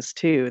things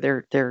too.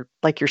 They're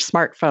like your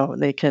smartphone.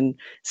 They can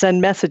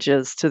send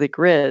messages to the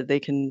grid. They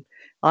can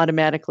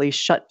automatically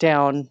shut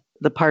down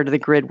the part of the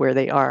grid where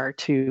they are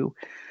to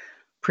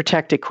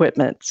protect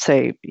equipment,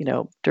 say,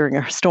 during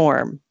a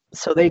storm.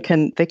 So they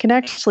can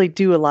actually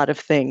do a lot of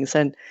things.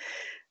 And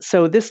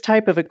so this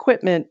type of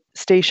equipment,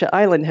 Statia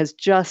Island has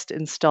just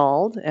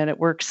installed, and it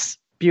works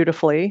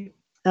beautifully.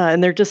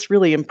 And they're just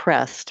really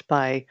impressed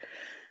by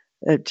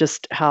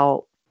just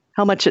how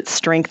much it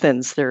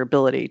strengthens their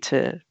ability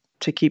to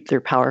keep their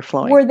power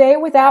flowing. Were they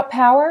without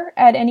power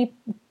at any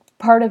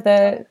part of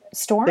the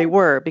storm? They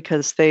were,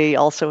 because they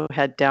also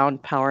had down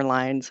power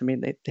lines. I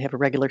mean, they have a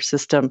regular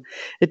system.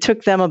 It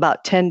took them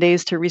about 10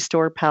 days to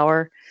restore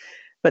power,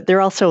 but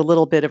they're also a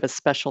little bit of a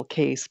special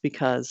case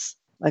because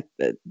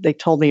they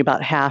told me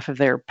about half of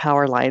their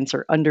power lines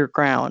are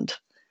underground,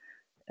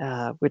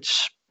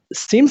 which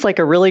seems like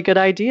a really good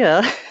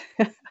idea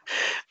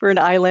for an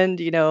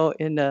island,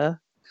 in a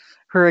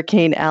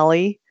hurricane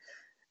alley.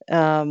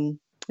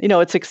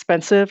 It's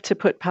expensive to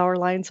put power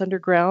lines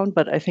underground,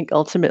 but I think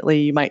ultimately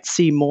you might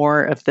see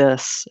more of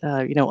this,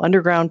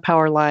 underground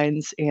power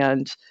lines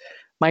and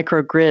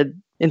microgrid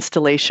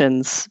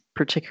installations,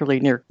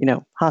 particularly near,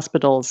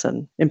 hospitals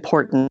and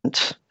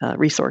important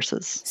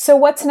resources. So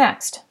what's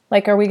next?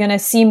 Like, are we going to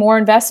see more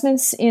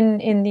investments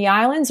in the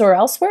islands or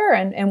elsewhere?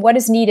 And what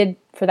is needed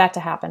for that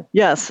to happen?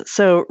 Yes.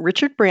 So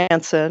Richard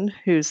Branson,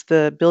 who's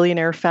the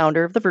billionaire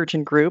founder of the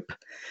Virgin Group,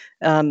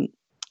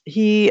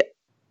 he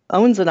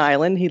owns an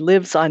island. He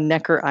lives on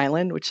Necker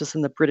Island, which is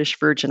in the British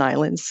Virgin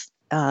Islands.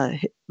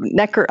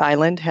 Necker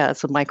Island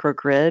has a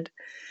microgrid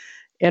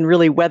and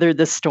really weathered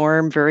the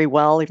storm very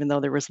well, even though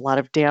there was a lot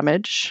of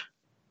damage.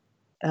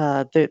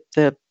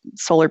 The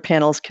solar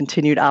panels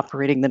continued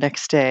operating the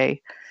next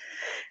day.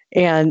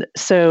 And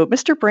so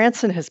Mr.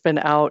 Branson has been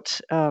out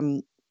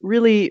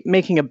really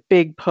making a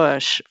big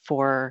push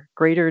for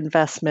greater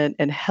investment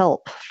and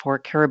help for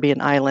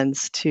Caribbean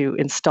islands to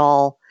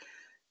install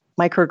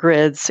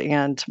microgrids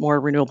and more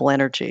renewable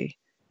energy.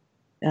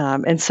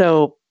 And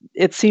so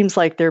it seems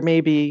like there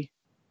may be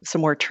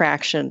some more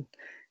traction.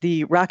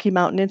 The Rocky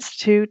Mountain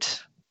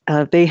Institute,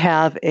 they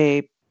have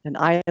an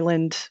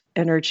island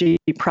energy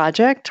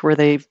project where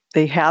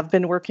they have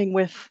been working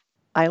with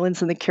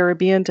islands in the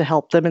Caribbean to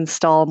help them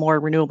install more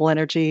renewable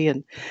energy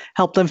and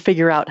help them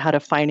figure out how to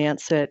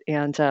finance it.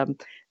 And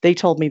they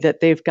told me that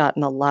they've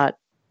gotten a lot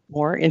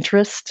more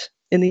interest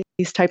in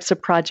these types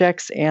of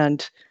projects.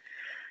 And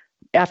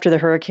after the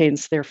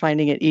hurricanes, they're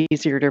finding it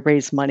easier to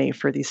raise money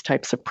for these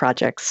types of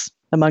projects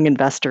among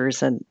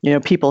investors and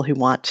people who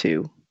want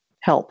to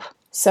help.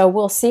 So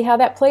we'll see how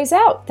that plays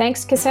out.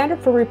 Thanks, Cassandra,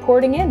 for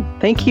reporting in.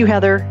 Thank you,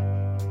 Heather.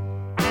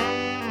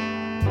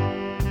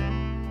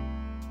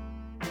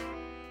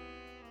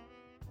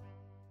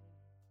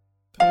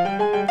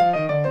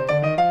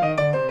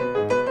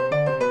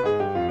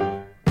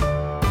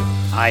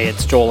 Hi,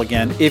 it's Joel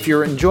again. If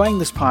you're enjoying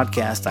this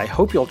podcast, I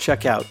hope you'll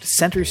check out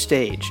Center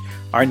Stage,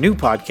 our new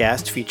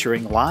podcast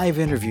featuring live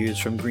interviews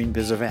from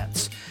GreenBiz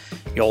events.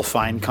 You'll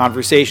find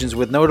conversations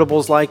with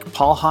notables like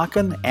Paul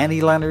Hawken,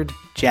 Annie Leonard,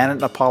 Janet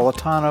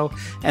Napolitano,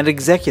 and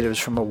executives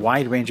from a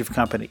wide range of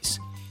companies.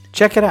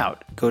 Check it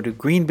out. Go to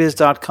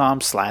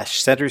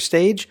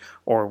greenbiz.com/centerstage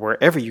or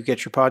wherever you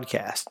get your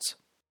podcasts.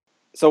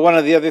 So one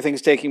of the other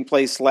things taking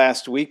place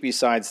last week,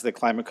 besides the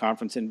climate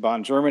conference in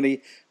Bonn,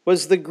 Germany,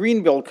 was the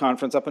GreenBuild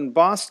conference up in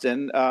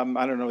Boston.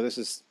 I don't know, this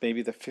is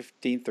maybe the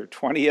 15th or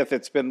 20th.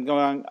 It's been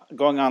going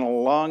on a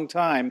long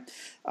time.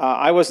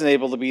 I wasn't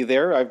able to be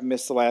there. I've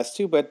missed the last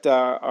two, but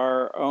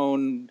our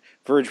own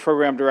Verge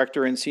program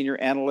director and senior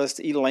analyst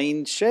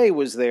Elaine Shea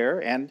was there,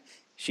 and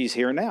she's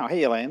here now.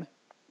 Hey, Elaine.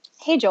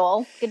 Hey,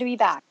 Joel. Good to be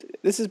back.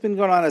 This has been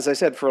going on, as I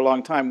said, for a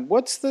long time.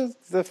 What's the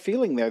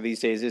feeling there these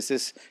days? Is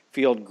this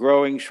field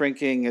growing,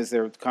 shrinking? Is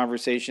there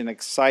conversation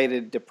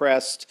excited,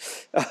 depressed?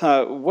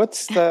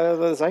 What's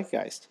the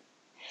zeitgeist?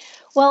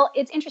 Well,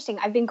 it's interesting.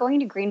 I've been going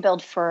to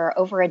GreenBuild for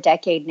over a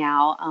decade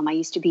now. I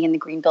used to be in the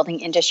green building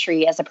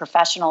industry as a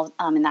professional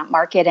in that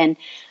market. And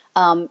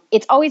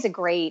it's always a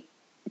great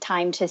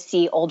time to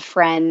see old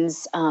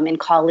friends and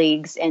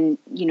colleagues and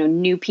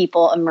new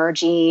people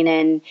emerging,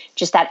 and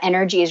just that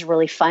energy is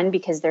really fun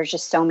because there's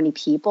just so many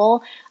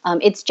people.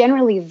 It's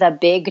generally the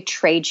big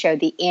trade show,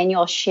 the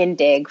annual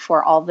shindig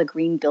for all the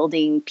green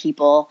building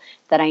people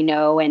that I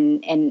know,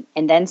 and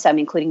then some,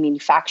 including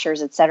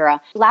manufacturers, et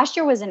cetera. Last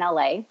year was in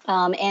LA,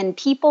 and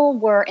people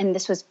were, and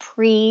this was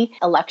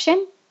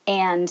pre-election.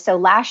 And so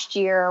last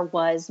year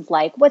was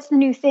like, what's the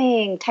new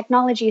thing?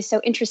 Technology is so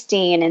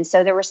interesting. And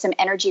so there was some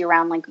energy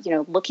around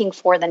looking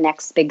for the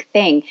next big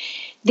thing.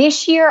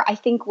 This year, I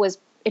think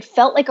it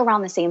felt like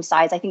around the same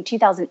size. I think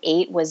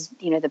 2008 was,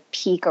 the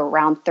peak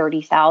around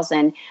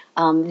 30,000.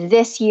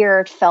 This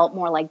year it felt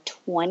more like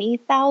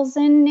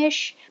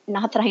 20,000-ish.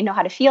 Not that I know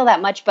how to feel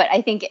that much, but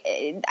I think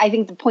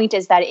the point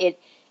is that it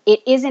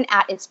isn't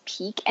at its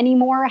peak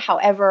anymore.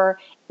 However,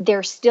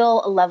 there's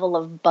still a level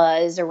of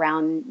buzz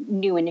around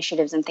new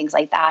initiatives and things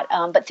like that.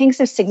 But things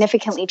have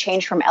significantly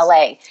changed from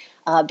LA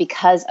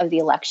because of the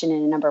election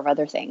and a number of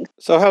other things.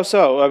 So how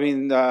so? I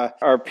mean,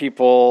 are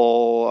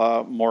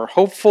people more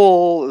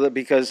hopeful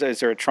because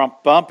is there a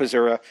Trump bump? Is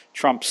there a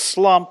Trump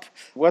slump?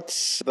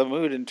 What's the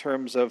mood in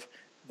terms of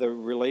the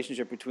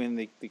relationship between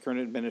the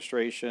current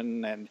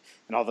administration and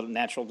all the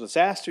natural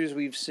disasters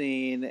we've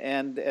seen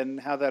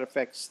and how that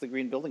affects the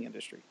green building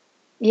industry?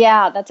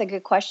 Yeah, that's a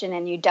good question.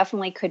 And you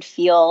definitely could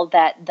feel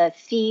that the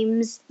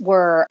themes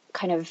were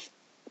kind of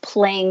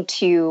playing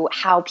to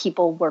how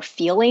people were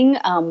feeling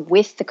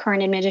with the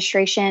current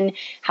administration,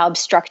 how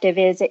obstructive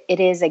it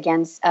is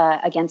against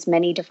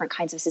many different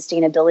kinds of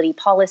sustainability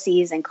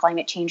policies and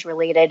climate change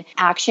related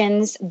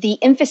actions. The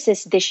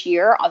emphasis this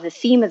year of the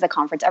theme of the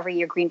conference, every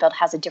year GreenBuild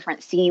has a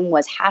different theme,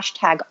 was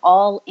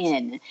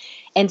 #AllIn.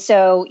 And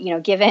so,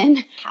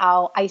 given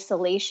how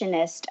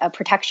isolationist,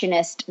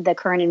 protectionist the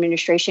current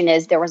administration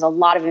is, there was a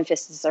lot of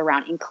emphasis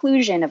around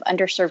inclusion of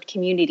underserved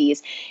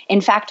communities.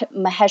 In fact,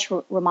 Mahesh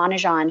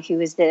Ramanujan, who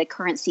is the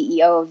current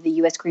CEO of the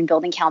U.S. Green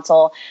Building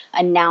Council,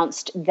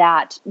 announced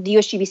that the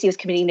USGBC was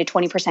committing to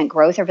 20%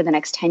 growth over the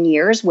next 10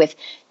 years, with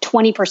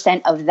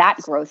 20% of that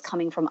growth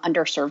coming from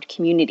underserved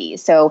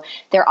communities. So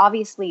they're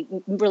obviously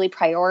really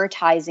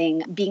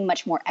prioritizing being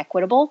much more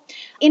equitable.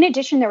 In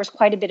addition, there was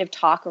quite a bit of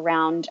talk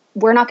around,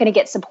 we're not going to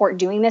get support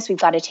doing this. We've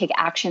got to take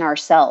action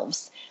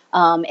ourselves.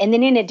 And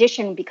then in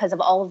addition, because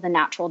of all of the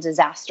natural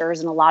disasters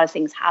and a lot of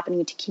things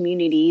happening to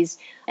communities,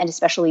 and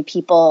especially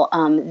people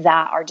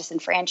that are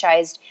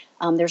disenfranchised,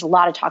 there's a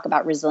lot of talk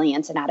about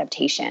resilience and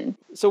adaptation.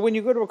 So when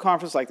you go to a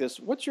conference like this,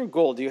 what's your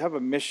goal? Do you have a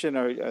mission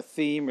or a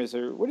theme? What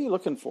are you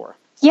looking for?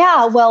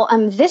 Yeah, well,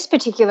 this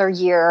particular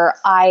year,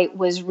 I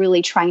was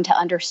really trying to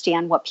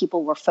understand what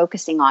people were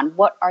focusing on.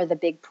 What are the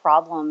big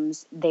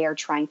problems they are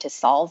trying to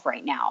solve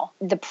right now?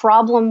 The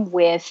problem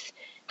with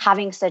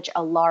having such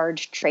a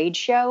large trade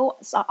show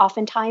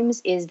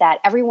oftentimes is that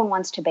everyone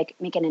wants to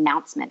make an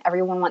announcement.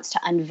 Everyone wants to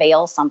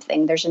unveil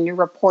something. There's a new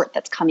report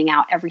that's coming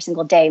out every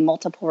single day,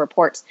 multiple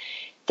reports.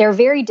 They're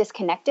very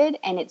disconnected,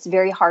 and it's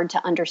very hard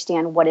to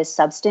understand what is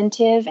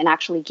substantive and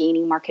actually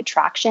gaining market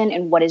traction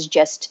and what is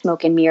just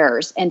smoke and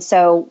mirrors. And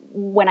so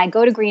when I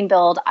go to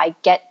GreenBuild, I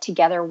get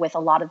together with a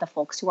lot of the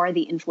folks who are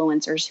the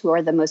influencers, who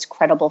are the most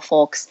credible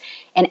folks,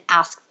 and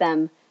ask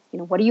them,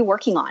 what are you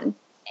working on?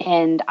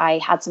 And I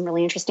had some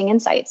really interesting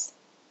insights.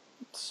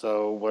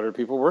 So what are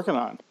people working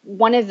on?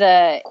 One of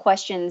the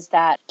questions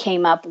that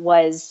came up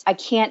was, I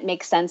can't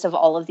make sense of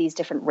all of these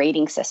different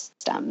rating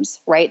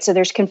systems, right? So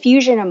there's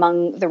confusion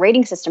among the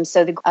rating systems.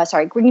 So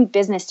Green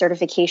Business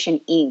Certification,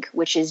 Inc.,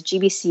 which is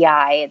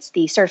GBCI, it's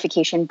the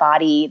certification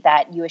body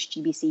that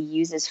USGBC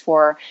uses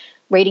for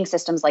rating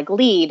systems like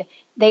LEED.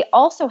 They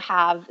also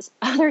have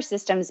other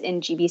systems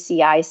in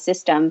GBCI's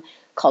system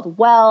called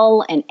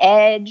WELL and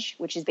EDGE,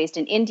 which is based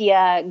in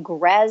India,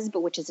 GRESB,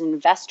 which is an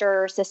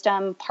investor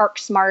system,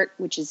 ParkSmart,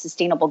 which is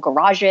sustainable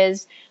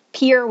garages,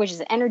 PEER, which is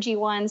an energy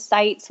one,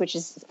 SITES, which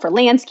is for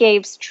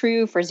landscapes,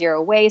 TRUE for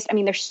zero waste. I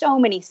mean, there's so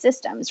many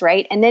systems,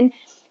 right? And then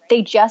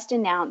they just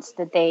announced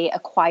that they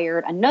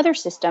acquired another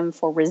system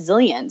for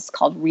resilience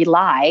called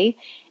RELY.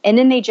 And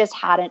then they just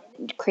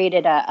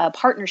created a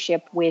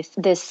partnership with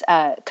this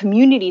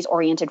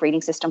communities-oriented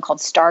rating system called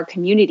Star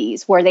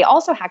Communities, where they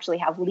also actually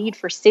have LEED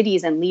for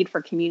cities and LEED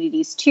for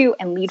communities too,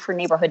 and LEED for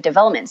neighborhood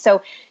development.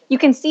 So you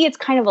can see it's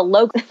kind of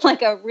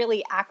like a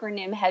really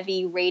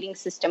acronym-heavy rating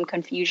system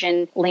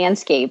confusion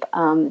landscape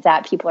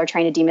that people are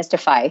trying to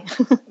demystify.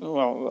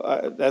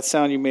 Well, that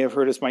sound you may have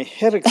heard is my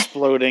head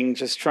exploding,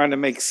 just trying to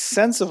make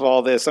sense of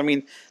all this. I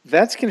mean,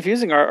 that's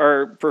confusing.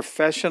 Are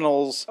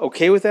professionals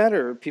okay with that,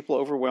 or are people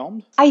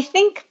overwhelmed? I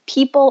think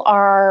people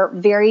are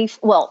there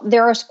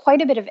is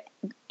quite a bit of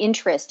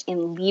interest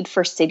in LEED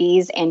for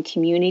cities and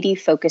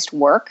community-focused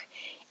work.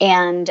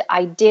 And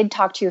I did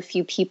talk to a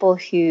few people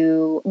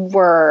who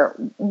were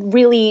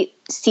really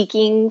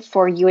seeking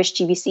for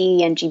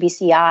USGBC and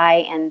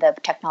GBCI and the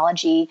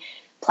technology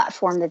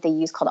platform that they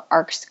use called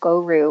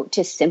ArcSCORU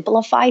to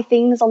simplify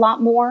things a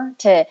lot more,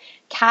 to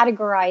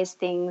categorize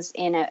things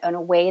in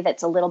a way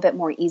that's a little bit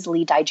more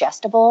easily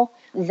digestible.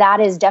 That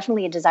is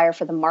definitely a desire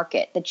for the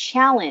market. The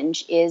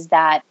challenge is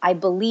that I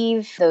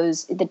believe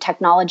the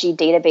technology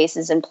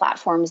databases and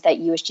platforms that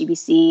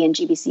USGBC and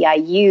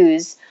GBCI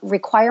use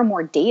require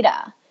more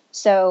data.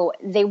 So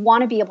they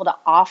want to be able to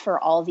offer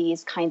all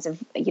these kinds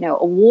of,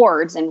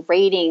 awards and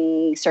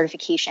rating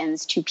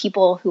certifications to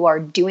people who are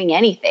doing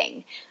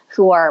anything,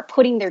 who are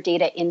putting their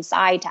data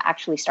inside to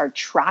actually start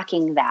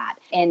tracking that.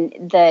 And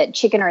the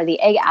chicken or the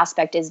egg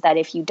aspect is that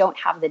if you don't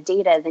have the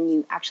data, then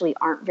you actually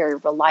aren't very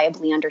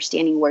reliably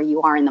understanding where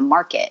you are in the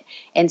market.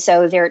 And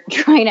so they're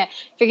trying to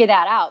figure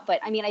that out. But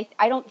I mean,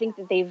 I don't think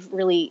that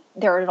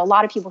there are a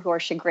lot of people who are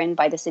chagrined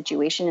by the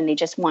situation, and they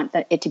just want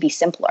it to be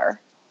simpler.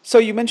 So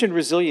you mentioned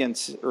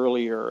resilience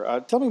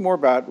earlier. Tell me more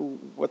about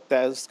what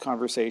those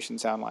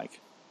conversations sound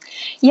like.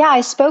 Yeah,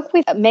 I spoke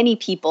with many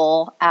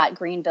people at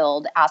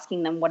GreenBuild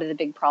asking them what are the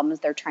big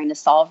problems they're trying to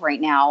solve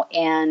right now.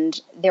 And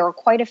there were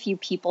quite a few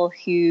people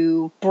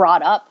who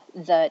brought up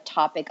the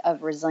topic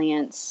of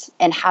resilience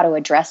and how to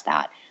address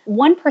that.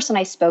 One person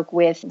I spoke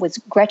with was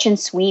Gretchen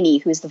Sweeney,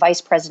 who's the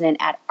vice president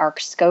at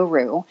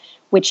ArcSCORU,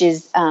 which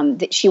is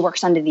she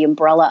works under the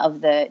umbrella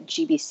of the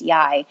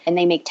GBCI, and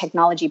they make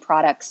technology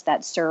products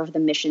that serve the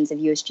missions of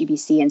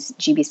USGBC and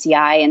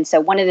GBCI. And so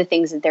one of the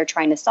things that they're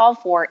trying to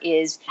solve for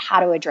is how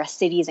to address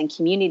cities and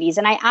communities.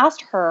 And I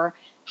asked her,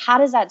 how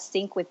does that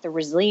sync with the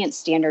resilience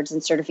standards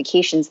and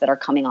certifications that are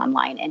coming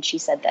online? And she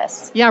said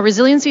this. Yeah,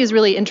 resiliency is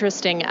really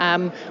interesting.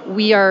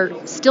 We are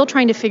still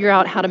trying to figure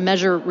out how to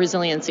measure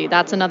resiliency.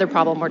 That's another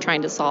problem we're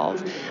trying to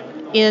solve.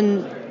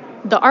 In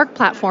the ARC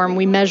platform,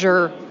 we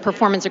measure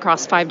performance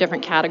across 5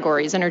 different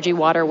categories: energy,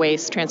 water,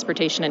 waste,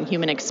 transportation, and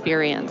human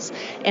experience.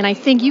 And I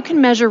think you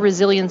can measure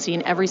resiliency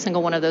in every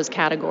single one of those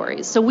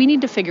categories. So we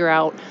need to figure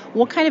out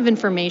what kind of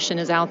information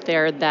is out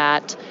there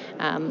that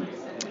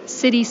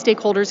city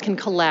stakeholders can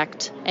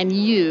collect and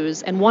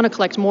use and want to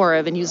collect more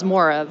of and use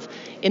more of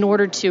in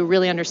order to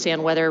really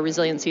understand whether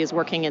resiliency is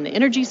working in the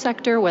energy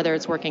sector, whether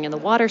it's working in the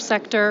water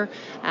sector.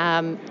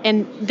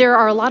 And there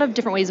are a lot of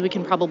different ways we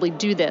can probably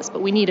do this,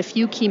 but we need a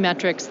few key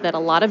metrics that a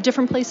lot of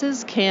different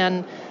places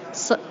can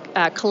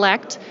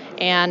collect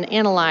and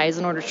analyze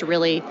in order to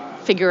really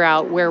figure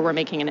out where we're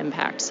making an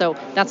impact. So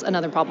that's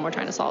another problem we're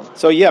trying to solve.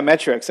 So yeah,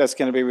 metrics, that's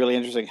going to be really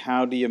interesting.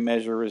 How do you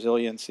measure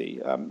resiliency?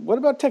 What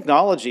about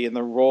technology and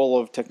the role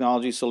of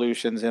technology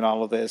solutions in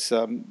all of this?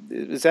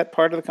 Is that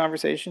part of the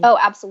conversation? Oh,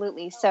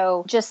 absolutely.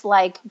 So just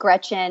like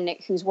Gretchen,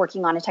 who's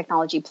working on a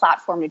technology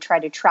platform to try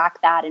to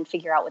track that and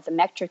figure out what the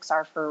metrics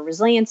are for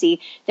resiliency,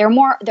 there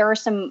are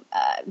some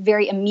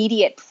very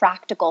immediate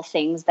practical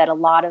things that a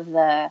lot of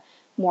the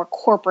more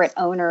corporate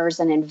owners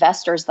and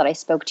investors that I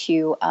spoke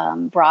to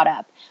brought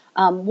up.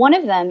 One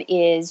of them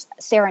is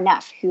Sarah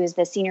Neff, who is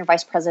the Senior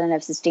Vice President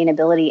of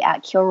Sustainability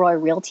at Kilroy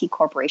Realty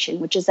Corporation,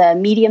 which is a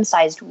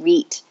medium-sized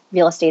REIT,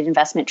 real estate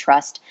investment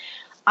trust.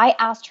 I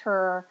asked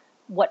her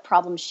what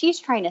problems she's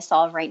trying to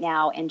solve right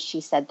now, and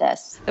she said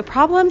this. The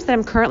problems that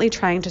I'm currently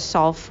trying to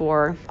solve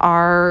for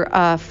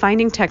are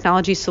finding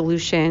technology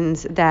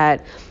solutions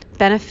that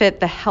benefit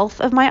the health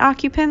of my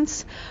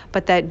occupants,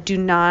 but that do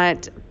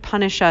not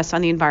punish us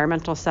on the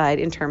environmental side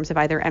in terms of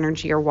either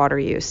energy or water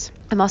use.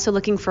 I'm also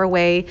looking for a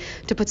way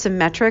to put some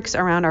metrics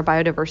around our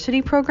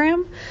biodiversity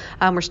program.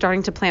 We're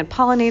starting to plant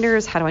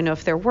pollinators. How do I know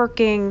if they're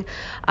working?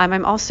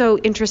 I'm also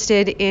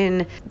interested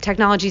in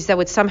technologies that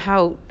would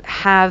somehow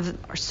have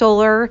our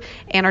solar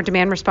and our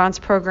demand response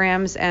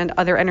programs and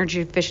other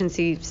energy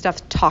efficiency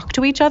stuff talk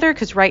to each other,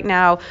 because right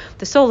now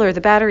the solar,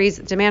 the batteries,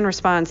 demand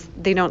response,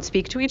 they don't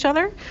speak to each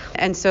other.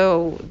 And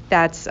so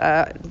that's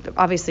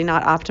obviously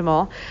not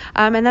optimal.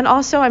 And then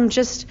also I'm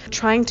just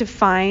trying to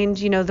find,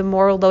 the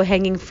more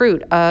low-hanging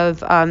fruit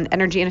of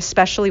energy and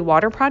especially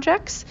water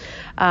projects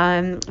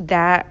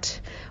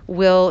that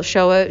will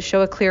show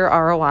a clear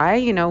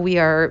ROI. We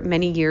are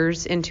many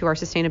years into our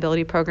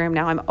sustainability program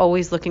now. I'm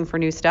always looking for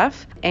new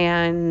stuff,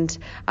 and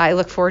I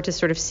look forward to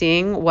sort of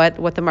seeing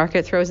what the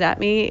market throws at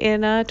me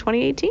in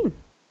 2018.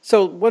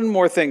 So one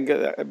more thing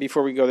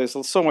before we go, there's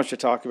so much to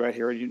talk about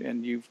here,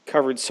 and you've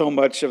covered so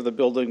much of the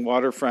building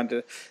waterfront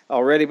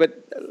already,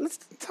 but let's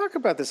talk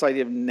about this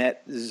idea of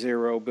net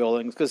zero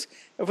buildings, because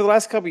over the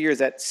last couple of years,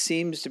 that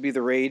seems to be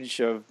the rage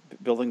of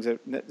buildings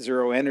at net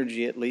zero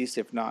energy, at least,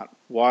 if not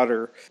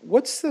water.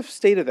 What's the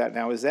state of that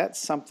now? Is that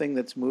something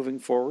that's moving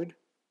forward?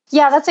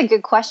 Yeah, that's a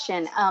good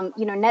question.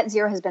 Net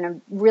zero has been a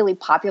really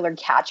popular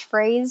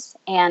catchphrase,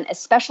 and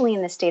especially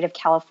in the state of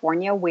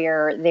California,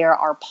 where there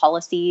are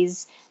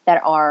policies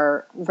that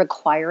are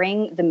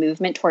requiring the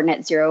movement toward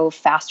net zero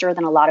faster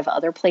than a lot of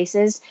other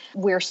places,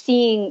 we're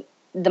seeing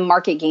the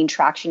market gain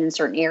traction in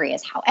certain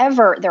areas.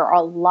 However, there are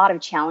a lot of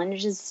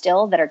challenges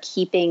still that are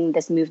keeping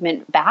this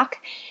movement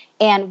back.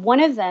 And one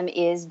of them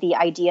is the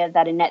idea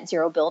that a net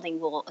zero building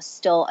will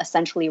still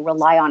essentially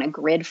rely on a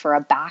grid for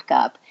a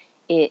backup.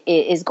 It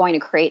is going to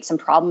create some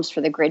problems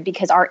for the grid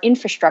because our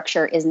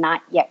infrastructure is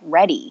not yet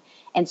ready.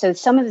 And so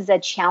some of the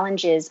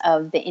challenges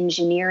of the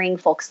engineering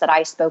folks that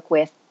I spoke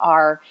with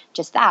are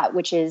just that,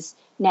 which is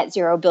net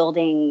zero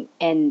building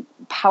and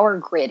power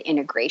grid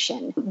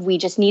integration. We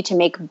just need to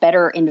make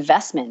better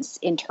investments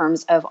in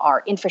terms of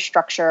our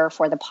infrastructure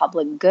for the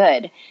public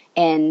good.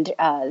 And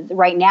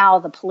right now,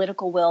 the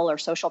political will or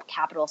social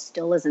capital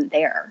still isn't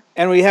there.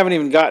 And we haven't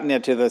even gotten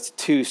into the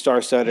two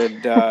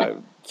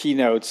star-studded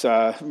keynotes,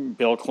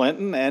 Bill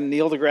Clinton and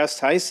Neil deGrasse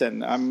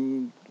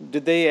Tyson.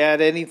 Did they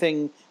add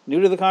anything new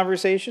to the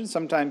conversation?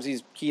 Sometimes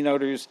these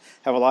keynoters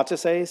have a lot to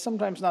say,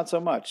 sometimes not so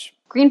much.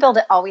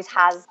 GreenBuild always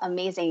has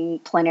amazing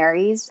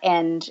plenaries,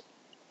 and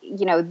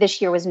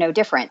this year was no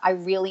different. I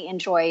really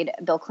enjoyed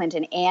Bill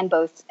Clinton and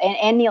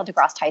Neil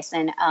deGrasse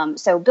Tyson.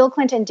 So Bill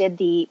Clinton did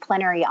the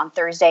plenary on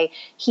Thursday.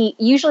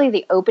 Usually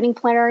the opening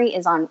plenary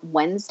is on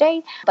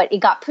Wednesday, but it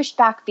got pushed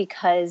back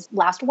because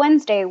last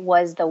Wednesday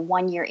was the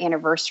 1-year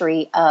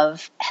anniversary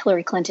of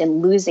Hillary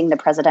Clinton losing the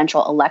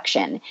presidential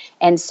election.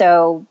 And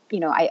so,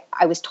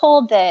 I was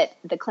told that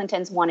the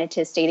Clintons wanted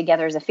to stay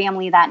together as a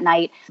family that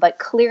night, but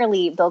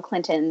clearly Bill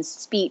Clinton's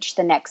speech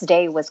the next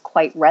day was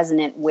quite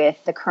resonant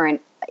with the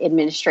current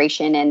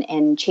administration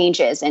and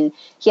changes. And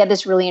he had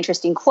this really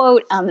interesting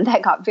quote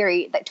that got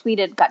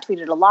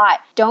tweeted a lot.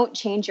 Don't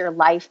change your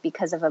life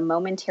because of a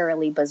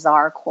momentarily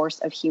bizarre course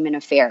of human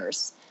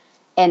affairs.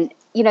 And,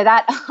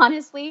 that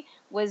honestly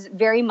was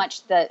very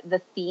much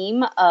the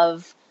theme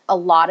of a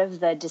lot of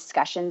the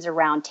discussions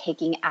around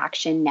taking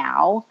action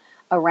now,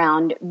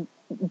 around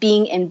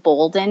being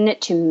emboldened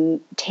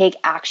to take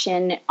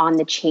action on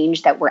the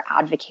change that we're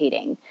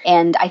advocating.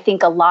 And I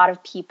think a lot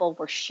of people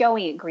were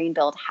showing at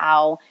GreenBuild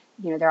how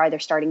they're either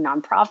starting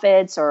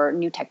nonprofits or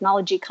new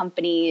technology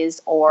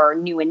companies or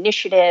new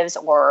initiatives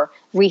or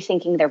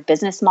rethinking their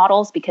business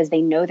models because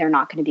they know they're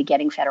not going to be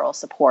getting federal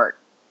support.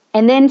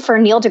 And then for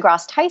Neil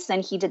deGrasse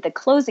Tyson, he did the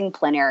closing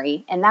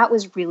plenary, and that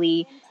was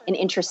really an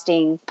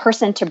interesting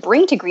person to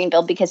bring to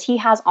GreenBuild because he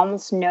has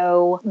almost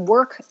no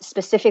work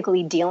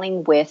specifically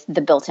dealing with the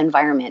built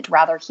environment.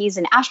 Rather, he's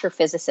an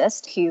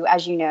astrophysicist who,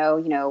 as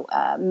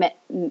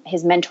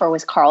his mentor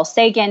was Carl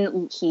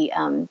Sagan. He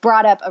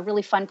brought up a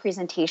really fun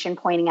presentation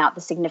pointing out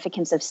the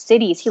significance of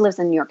cities. He lives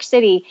in New York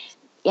City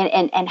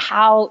and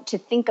how to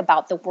think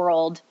about the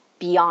world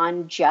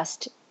beyond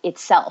just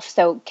itself.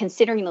 So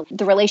considering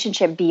the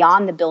relationship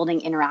beyond the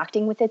building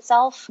interacting with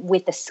itself,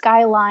 with the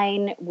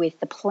skyline, with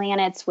the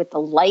planets, with the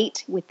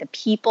light, with the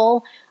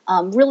people,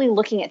 really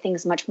looking at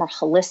things much more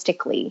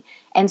holistically.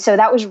 And so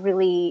that was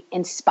really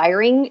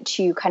inspiring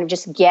to kind of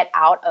just get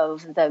out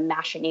of the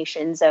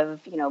machinations of,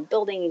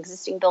 building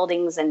existing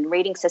buildings and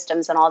rating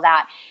systems and all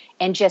that,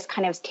 and just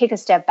kind of take a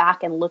step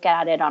back and look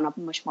at it on a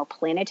much more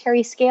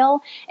planetary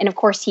scale. And of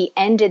course, he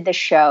ended the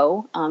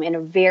show in a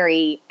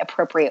very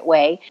appropriate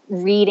way,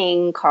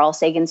 reading Carl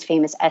Sagan's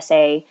famous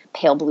essay,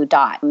 Pale Blue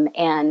Dot.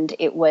 And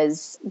it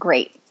was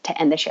great to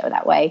end the show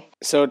that way.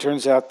 So it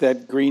turns out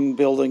that green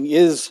building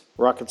is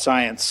rocket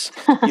science.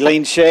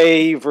 Elaine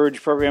Shea,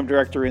 Verge Program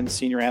Director and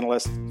Senior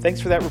Analyst. Thanks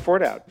for that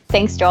report out.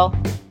 Thanks, Joel.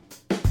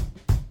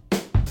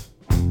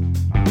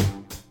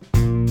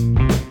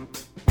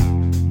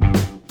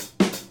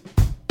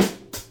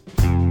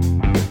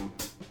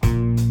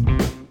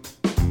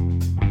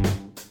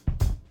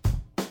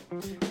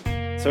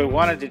 So we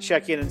wanted to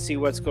check in and see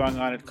what's going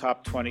on at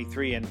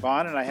COP23 in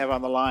Bonn, and I have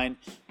on the line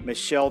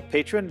Michelle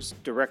Patrons,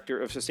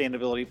 Director of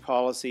Sustainability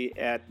Policy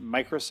at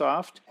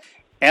Microsoft,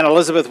 and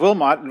Elizabeth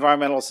Wilmot,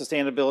 Environmental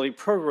Sustainability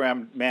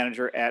Program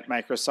Manager at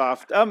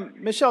Microsoft.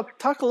 Michelle,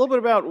 talk a little bit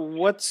about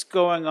what's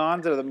going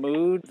on, the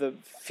mood, the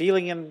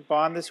feeling in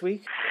Bonn this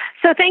week.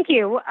 So thank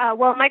you.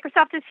 Well,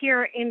 Microsoft is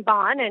here in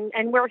Bonn,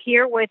 and we're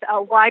here with a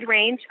wide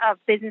range of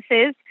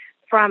businesses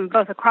from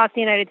both across the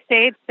United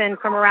States and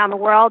from around the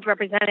world,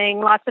 representing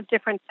lots of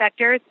different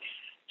sectors,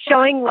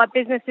 showing what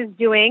business is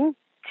doing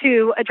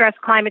to address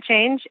climate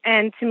change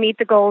and to meet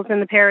the goals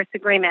in the Paris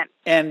Agreement.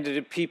 And do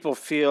people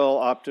feel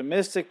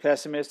optimistic,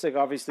 pessimistic?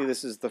 Obviously,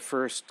 this is the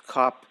first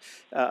COP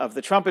of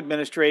the Trump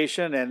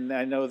administration, and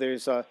I know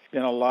there's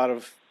been a lot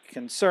of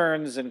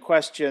concerns and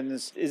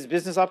questions. Is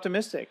business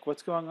optimistic?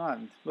 What's going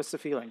on? What's the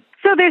feeling?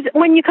 So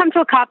when you come to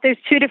a COP, there's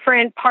two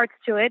different parts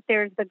to it.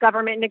 There's the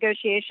government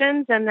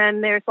negotiations, and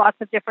then there's lots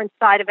of different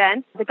side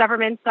events. The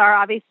governments are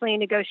obviously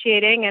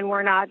negotiating, and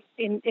we're not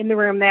in the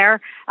room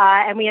there.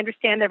 And we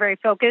understand they're very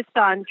focused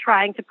on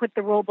trying to put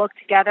the rule book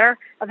together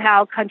of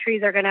how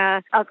countries are going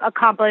to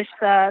accomplish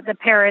the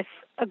Paris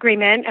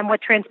Agreement and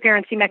what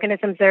transparency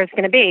mechanisms there's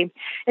going to be.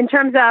 In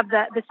terms of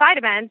the side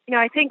events,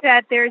 I think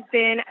that there's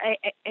been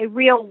a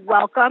real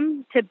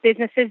welcome to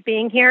businesses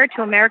being here,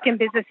 to American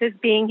businesses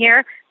being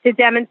here, to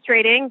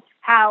demonstrating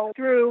how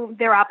through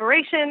their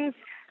operations,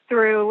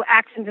 through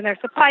actions in their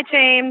supply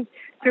chain,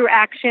 through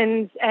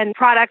actions and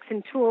products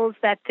and tools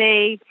that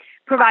they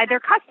provide their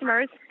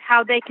customers,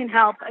 how they can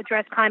help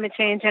address climate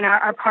change and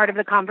are part of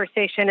the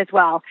conversation as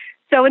well.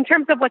 So in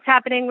terms of what's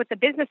happening with the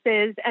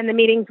businesses and the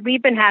meetings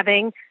we've been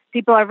having,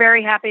 people are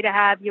very happy to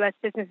have U.S.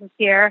 businesses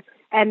here,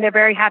 and they're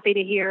very happy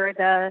to hear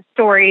the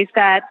stories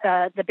that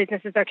the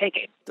businesses are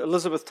taking.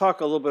 Elizabeth,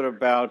 talk a little bit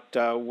about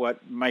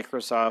what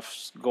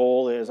Microsoft's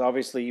goal is.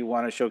 Obviously, you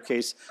want to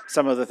showcase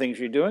some of the things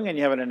you're doing, and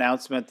you have an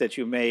announcement that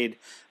you made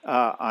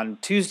on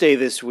Tuesday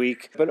this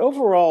week. But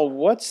overall,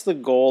 what's the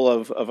goal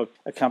of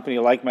a company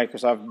like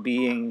Microsoft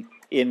being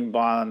in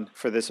Bonn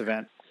for this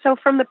event? So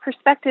from the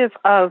perspective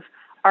of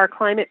our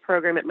climate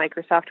program at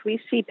Microsoft, we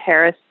see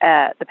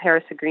the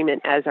Paris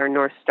Agreement as our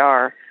North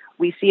Star.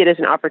 We see it as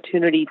an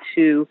opportunity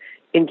to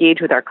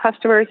engage with our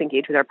customers,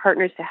 engage with our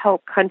partners to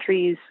help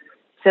countries,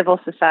 civil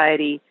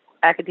society,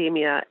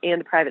 academia, and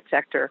the private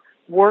sector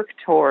work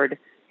toward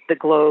the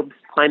globe's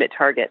climate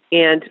target.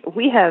 And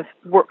we have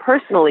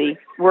personally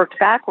worked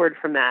backward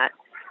from that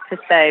to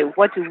say,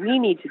 what do we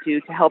need to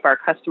do to help our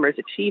customers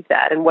achieve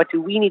that? And what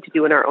do we need to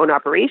do in our own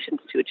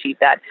operations to achieve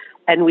that?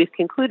 And we've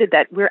concluded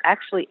that we're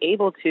actually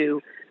able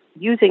to,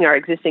 using our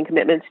existing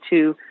commitments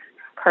to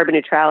carbon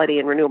neutrality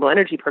and renewable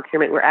energy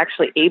procurement, we're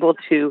actually able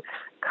to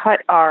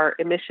cut our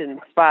emissions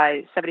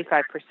by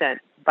 75%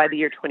 by the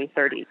year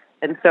 2030.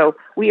 And so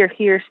we are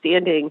here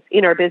standing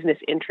in our business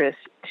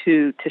interests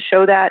to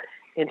show that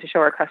and to show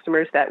our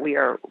customers that we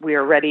are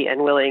ready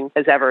and willing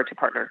as ever to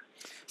partner.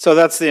 So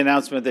that's the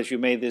announcement that you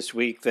made this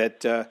week,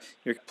 that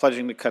you're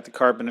pledging to cut the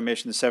carbon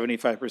emissions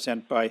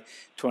 75% by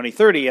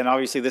 2030. And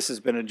obviously this has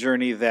been a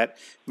journey that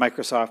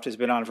Microsoft has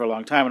been on for a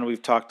long time, and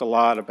we've talked a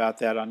lot about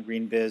that on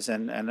GreenBiz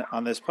and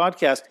on this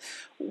podcast.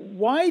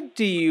 Why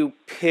do you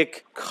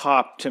pick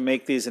COP to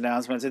make these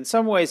announcements? In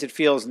some ways it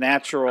feels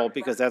natural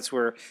because that's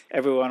where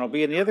everyone will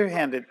be. On the other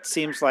hand, it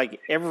seems like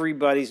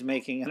everybody's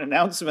making an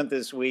announcement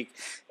this week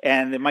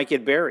and it might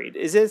get buried.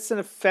 Is this an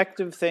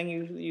effective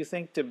thing, you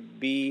think, to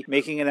be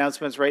making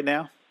announcements right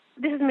now?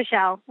 This is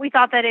Michelle. We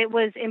thought that it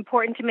was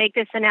important to make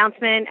this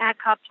announcement at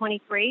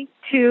COP23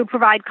 to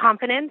provide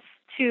confidence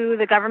to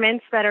the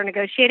governments that are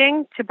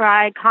negotiating, to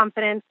provide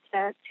confidence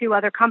to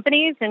other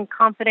companies and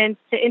confidence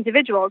to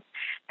individuals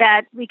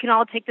that we can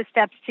all take the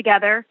steps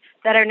together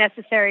that are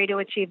necessary to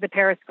achieve the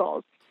Paris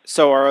goals.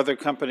 So are other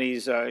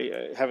companies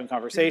having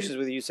conversations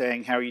with you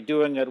saying, how are you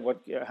doing it?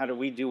 How do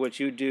we do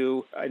what you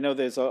do? I know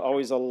there's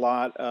always a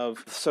lot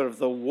of sort of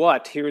the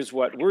what. Here's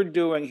what we're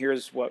doing.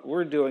 Here's what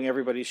we're doing.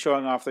 Everybody's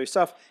showing off their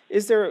stuff.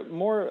 Is there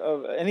more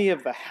of any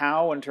of the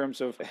how in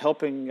terms of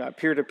helping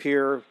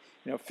peer-to-peer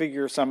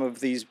figure some of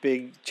these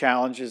big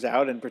challenges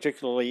out, and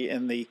particularly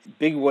in the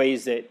big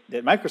ways that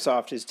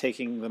Microsoft is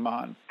taking them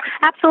on.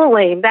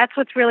 Absolutely. That's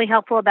what's really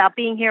helpful about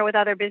being here with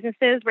other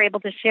businesses. We're able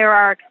to share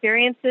our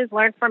experiences,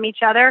 learn from each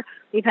other.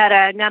 We've had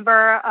a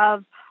number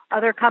of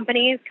other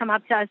companies come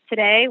up to us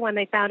today when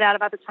they found out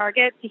about the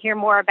target to hear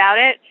more about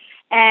it.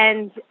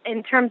 And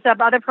in terms of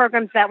other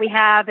programs that we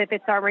have, if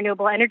it's our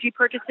renewable energy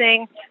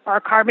purchasing or our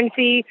carbon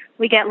fee,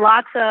 we get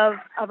lots of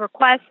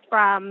requests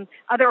from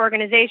other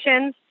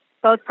organizations,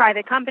 both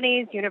private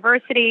companies,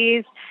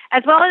 universities,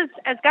 as well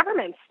as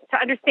governments, to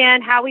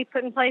understand how we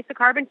put in place a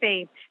carbon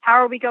fee. How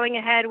are we going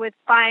ahead with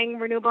buying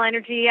renewable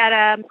energy at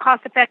a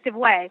cost-effective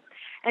way?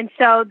 And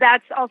so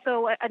that's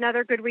also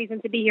another good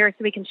reason to be here,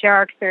 so we can share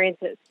our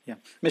experiences. Yeah.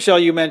 Michelle,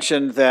 you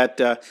mentioned that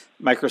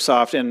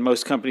Microsoft and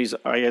most companies,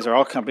 as are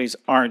all companies,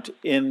 aren't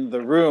in the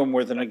room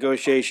where the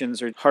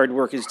negotiations or hard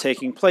work is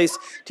taking place.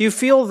 Do you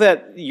feel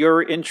that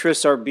your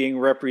interests are being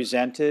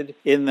represented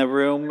in the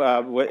room?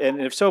 And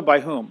if so,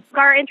 by whom?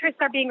 Our interests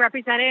are being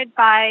represented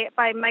by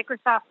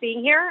Microsoft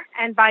being here,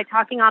 and by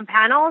talking on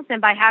panels, and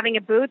by having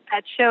a booth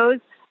that shows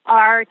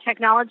our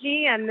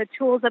technology and the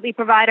tools that we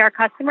provide our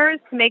customers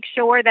to make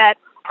sure that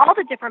all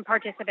the different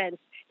participants,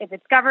 if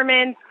it's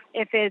government,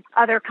 if it's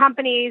other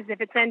companies,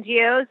 if it's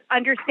NGOs,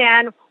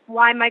 understand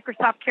why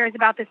Microsoft cares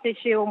about this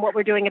issue and what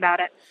we're doing about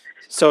it.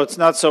 So it's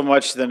not so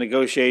much the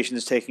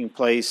negotiations taking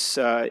place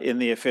in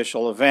the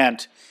official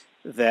event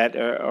that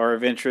are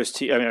of interest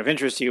to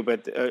you,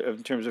 but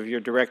in terms of your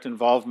direct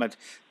involvement,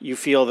 you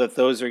feel that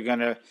those are going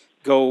to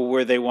go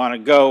where they want to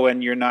go,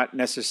 and you're not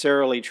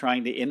necessarily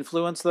trying to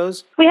influence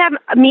those? We have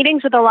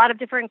meetings with a lot of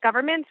different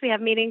governments. We have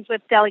meetings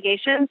with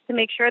delegations to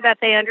make sure that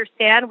they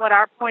understand what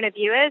our point of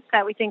view is,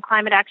 that we think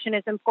climate action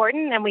is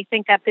important, and we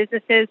think that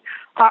businesses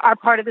are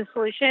part of the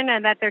solution,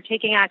 and that they're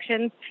taking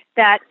actions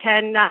that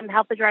can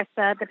help address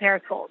the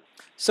Paris goals.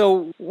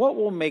 So what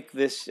will make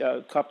this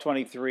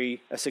COP23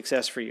 a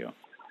success for you?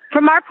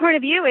 From our point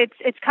of view,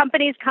 it's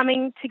companies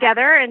coming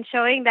together and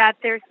showing that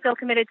they're still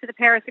committed to the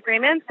Paris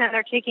Agreement, and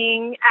they're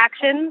taking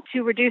action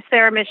to reduce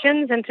their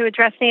emissions and to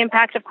address the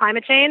impact of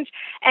climate change,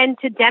 and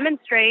to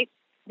demonstrate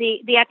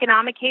the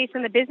economic case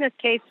and the business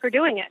case for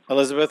doing it.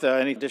 Elizabeth,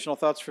 any additional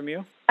thoughts from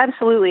you?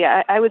 Absolutely.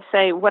 I would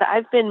say what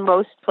I've been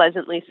most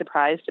pleasantly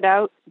surprised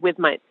about with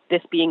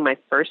this being my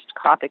first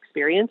COP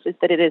experience is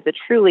that it is a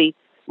truly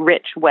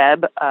rich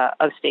web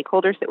of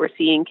stakeholders that we're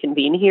seeing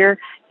convene here.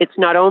 It's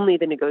not only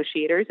the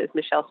negotiators, as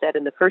Michelle said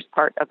in the first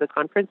part of the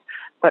conference,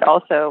 but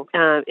also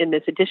in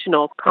this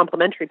additional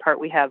complementary part,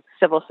 we have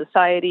civil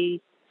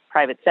society,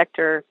 private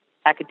sector,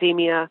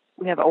 academia.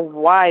 We have a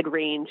wide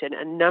range and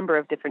a number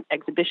of different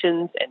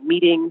exhibitions and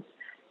meetings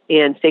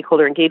and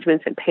stakeholder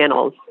engagements and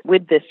panels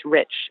with this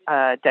rich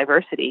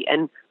diversity.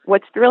 And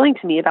what's thrilling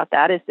to me about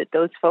that is that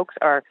those folks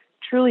are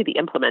truly the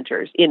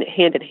implementers in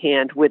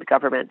hand with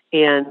government,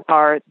 and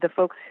are the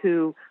folks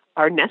who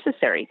are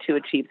necessary to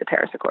achieve the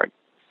Paris Accord.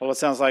 Well, it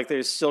sounds like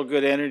there's still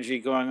good energy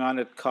going on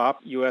at COP,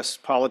 U.S.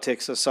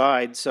 politics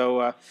aside.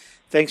 So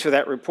thanks for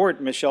that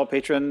report, Michelle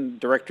Patron,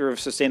 Director of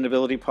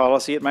Sustainability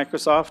Policy at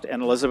Microsoft,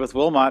 and Elizabeth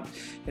Wilmot,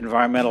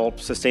 Environmental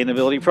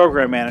Sustainability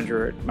Program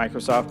Manager at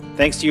Microsoft.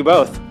 Thanks to you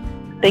both.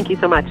 Thank you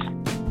so much.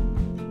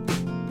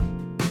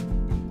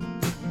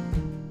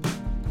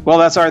 Well,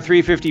 that's our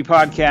 350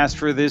 podcast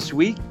for this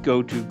week.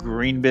 Go to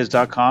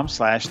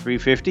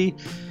greenbiz.com/350,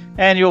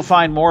 and you'll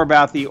find more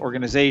about the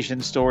organization,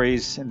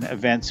 stories, and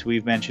events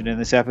we've mentioned in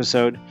this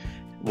episode.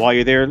 While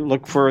you're there,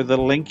 look for the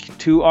link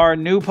to our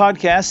new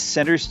podcast,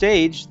 Center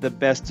Stage, the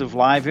best of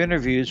live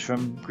interviews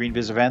from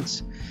GreenBiz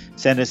events.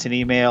 Send us an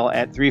email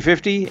at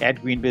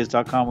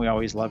 350@greenbiz.com. We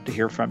always love to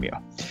hear from you.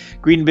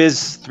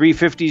 GreenBiz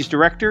 350's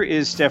director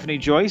is Stephanie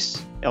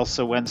Joyce.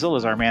 Elsa Wenzel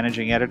is our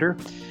managing editor.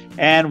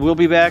 And we'll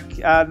be back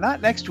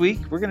not next week.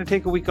 We're going to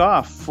take a week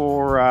off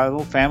for a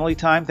little family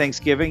time,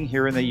 Thanksgiving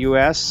here in the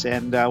U.S.,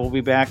 and we'll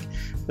be back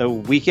the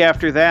week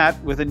after that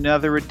with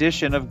another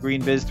edition of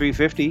GreenBiz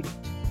 350.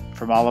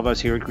 From all of us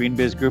here at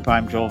GreenBiz Group,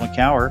 I'm Joel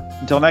McCower.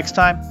 Until next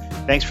time,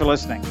 thanks for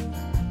listening.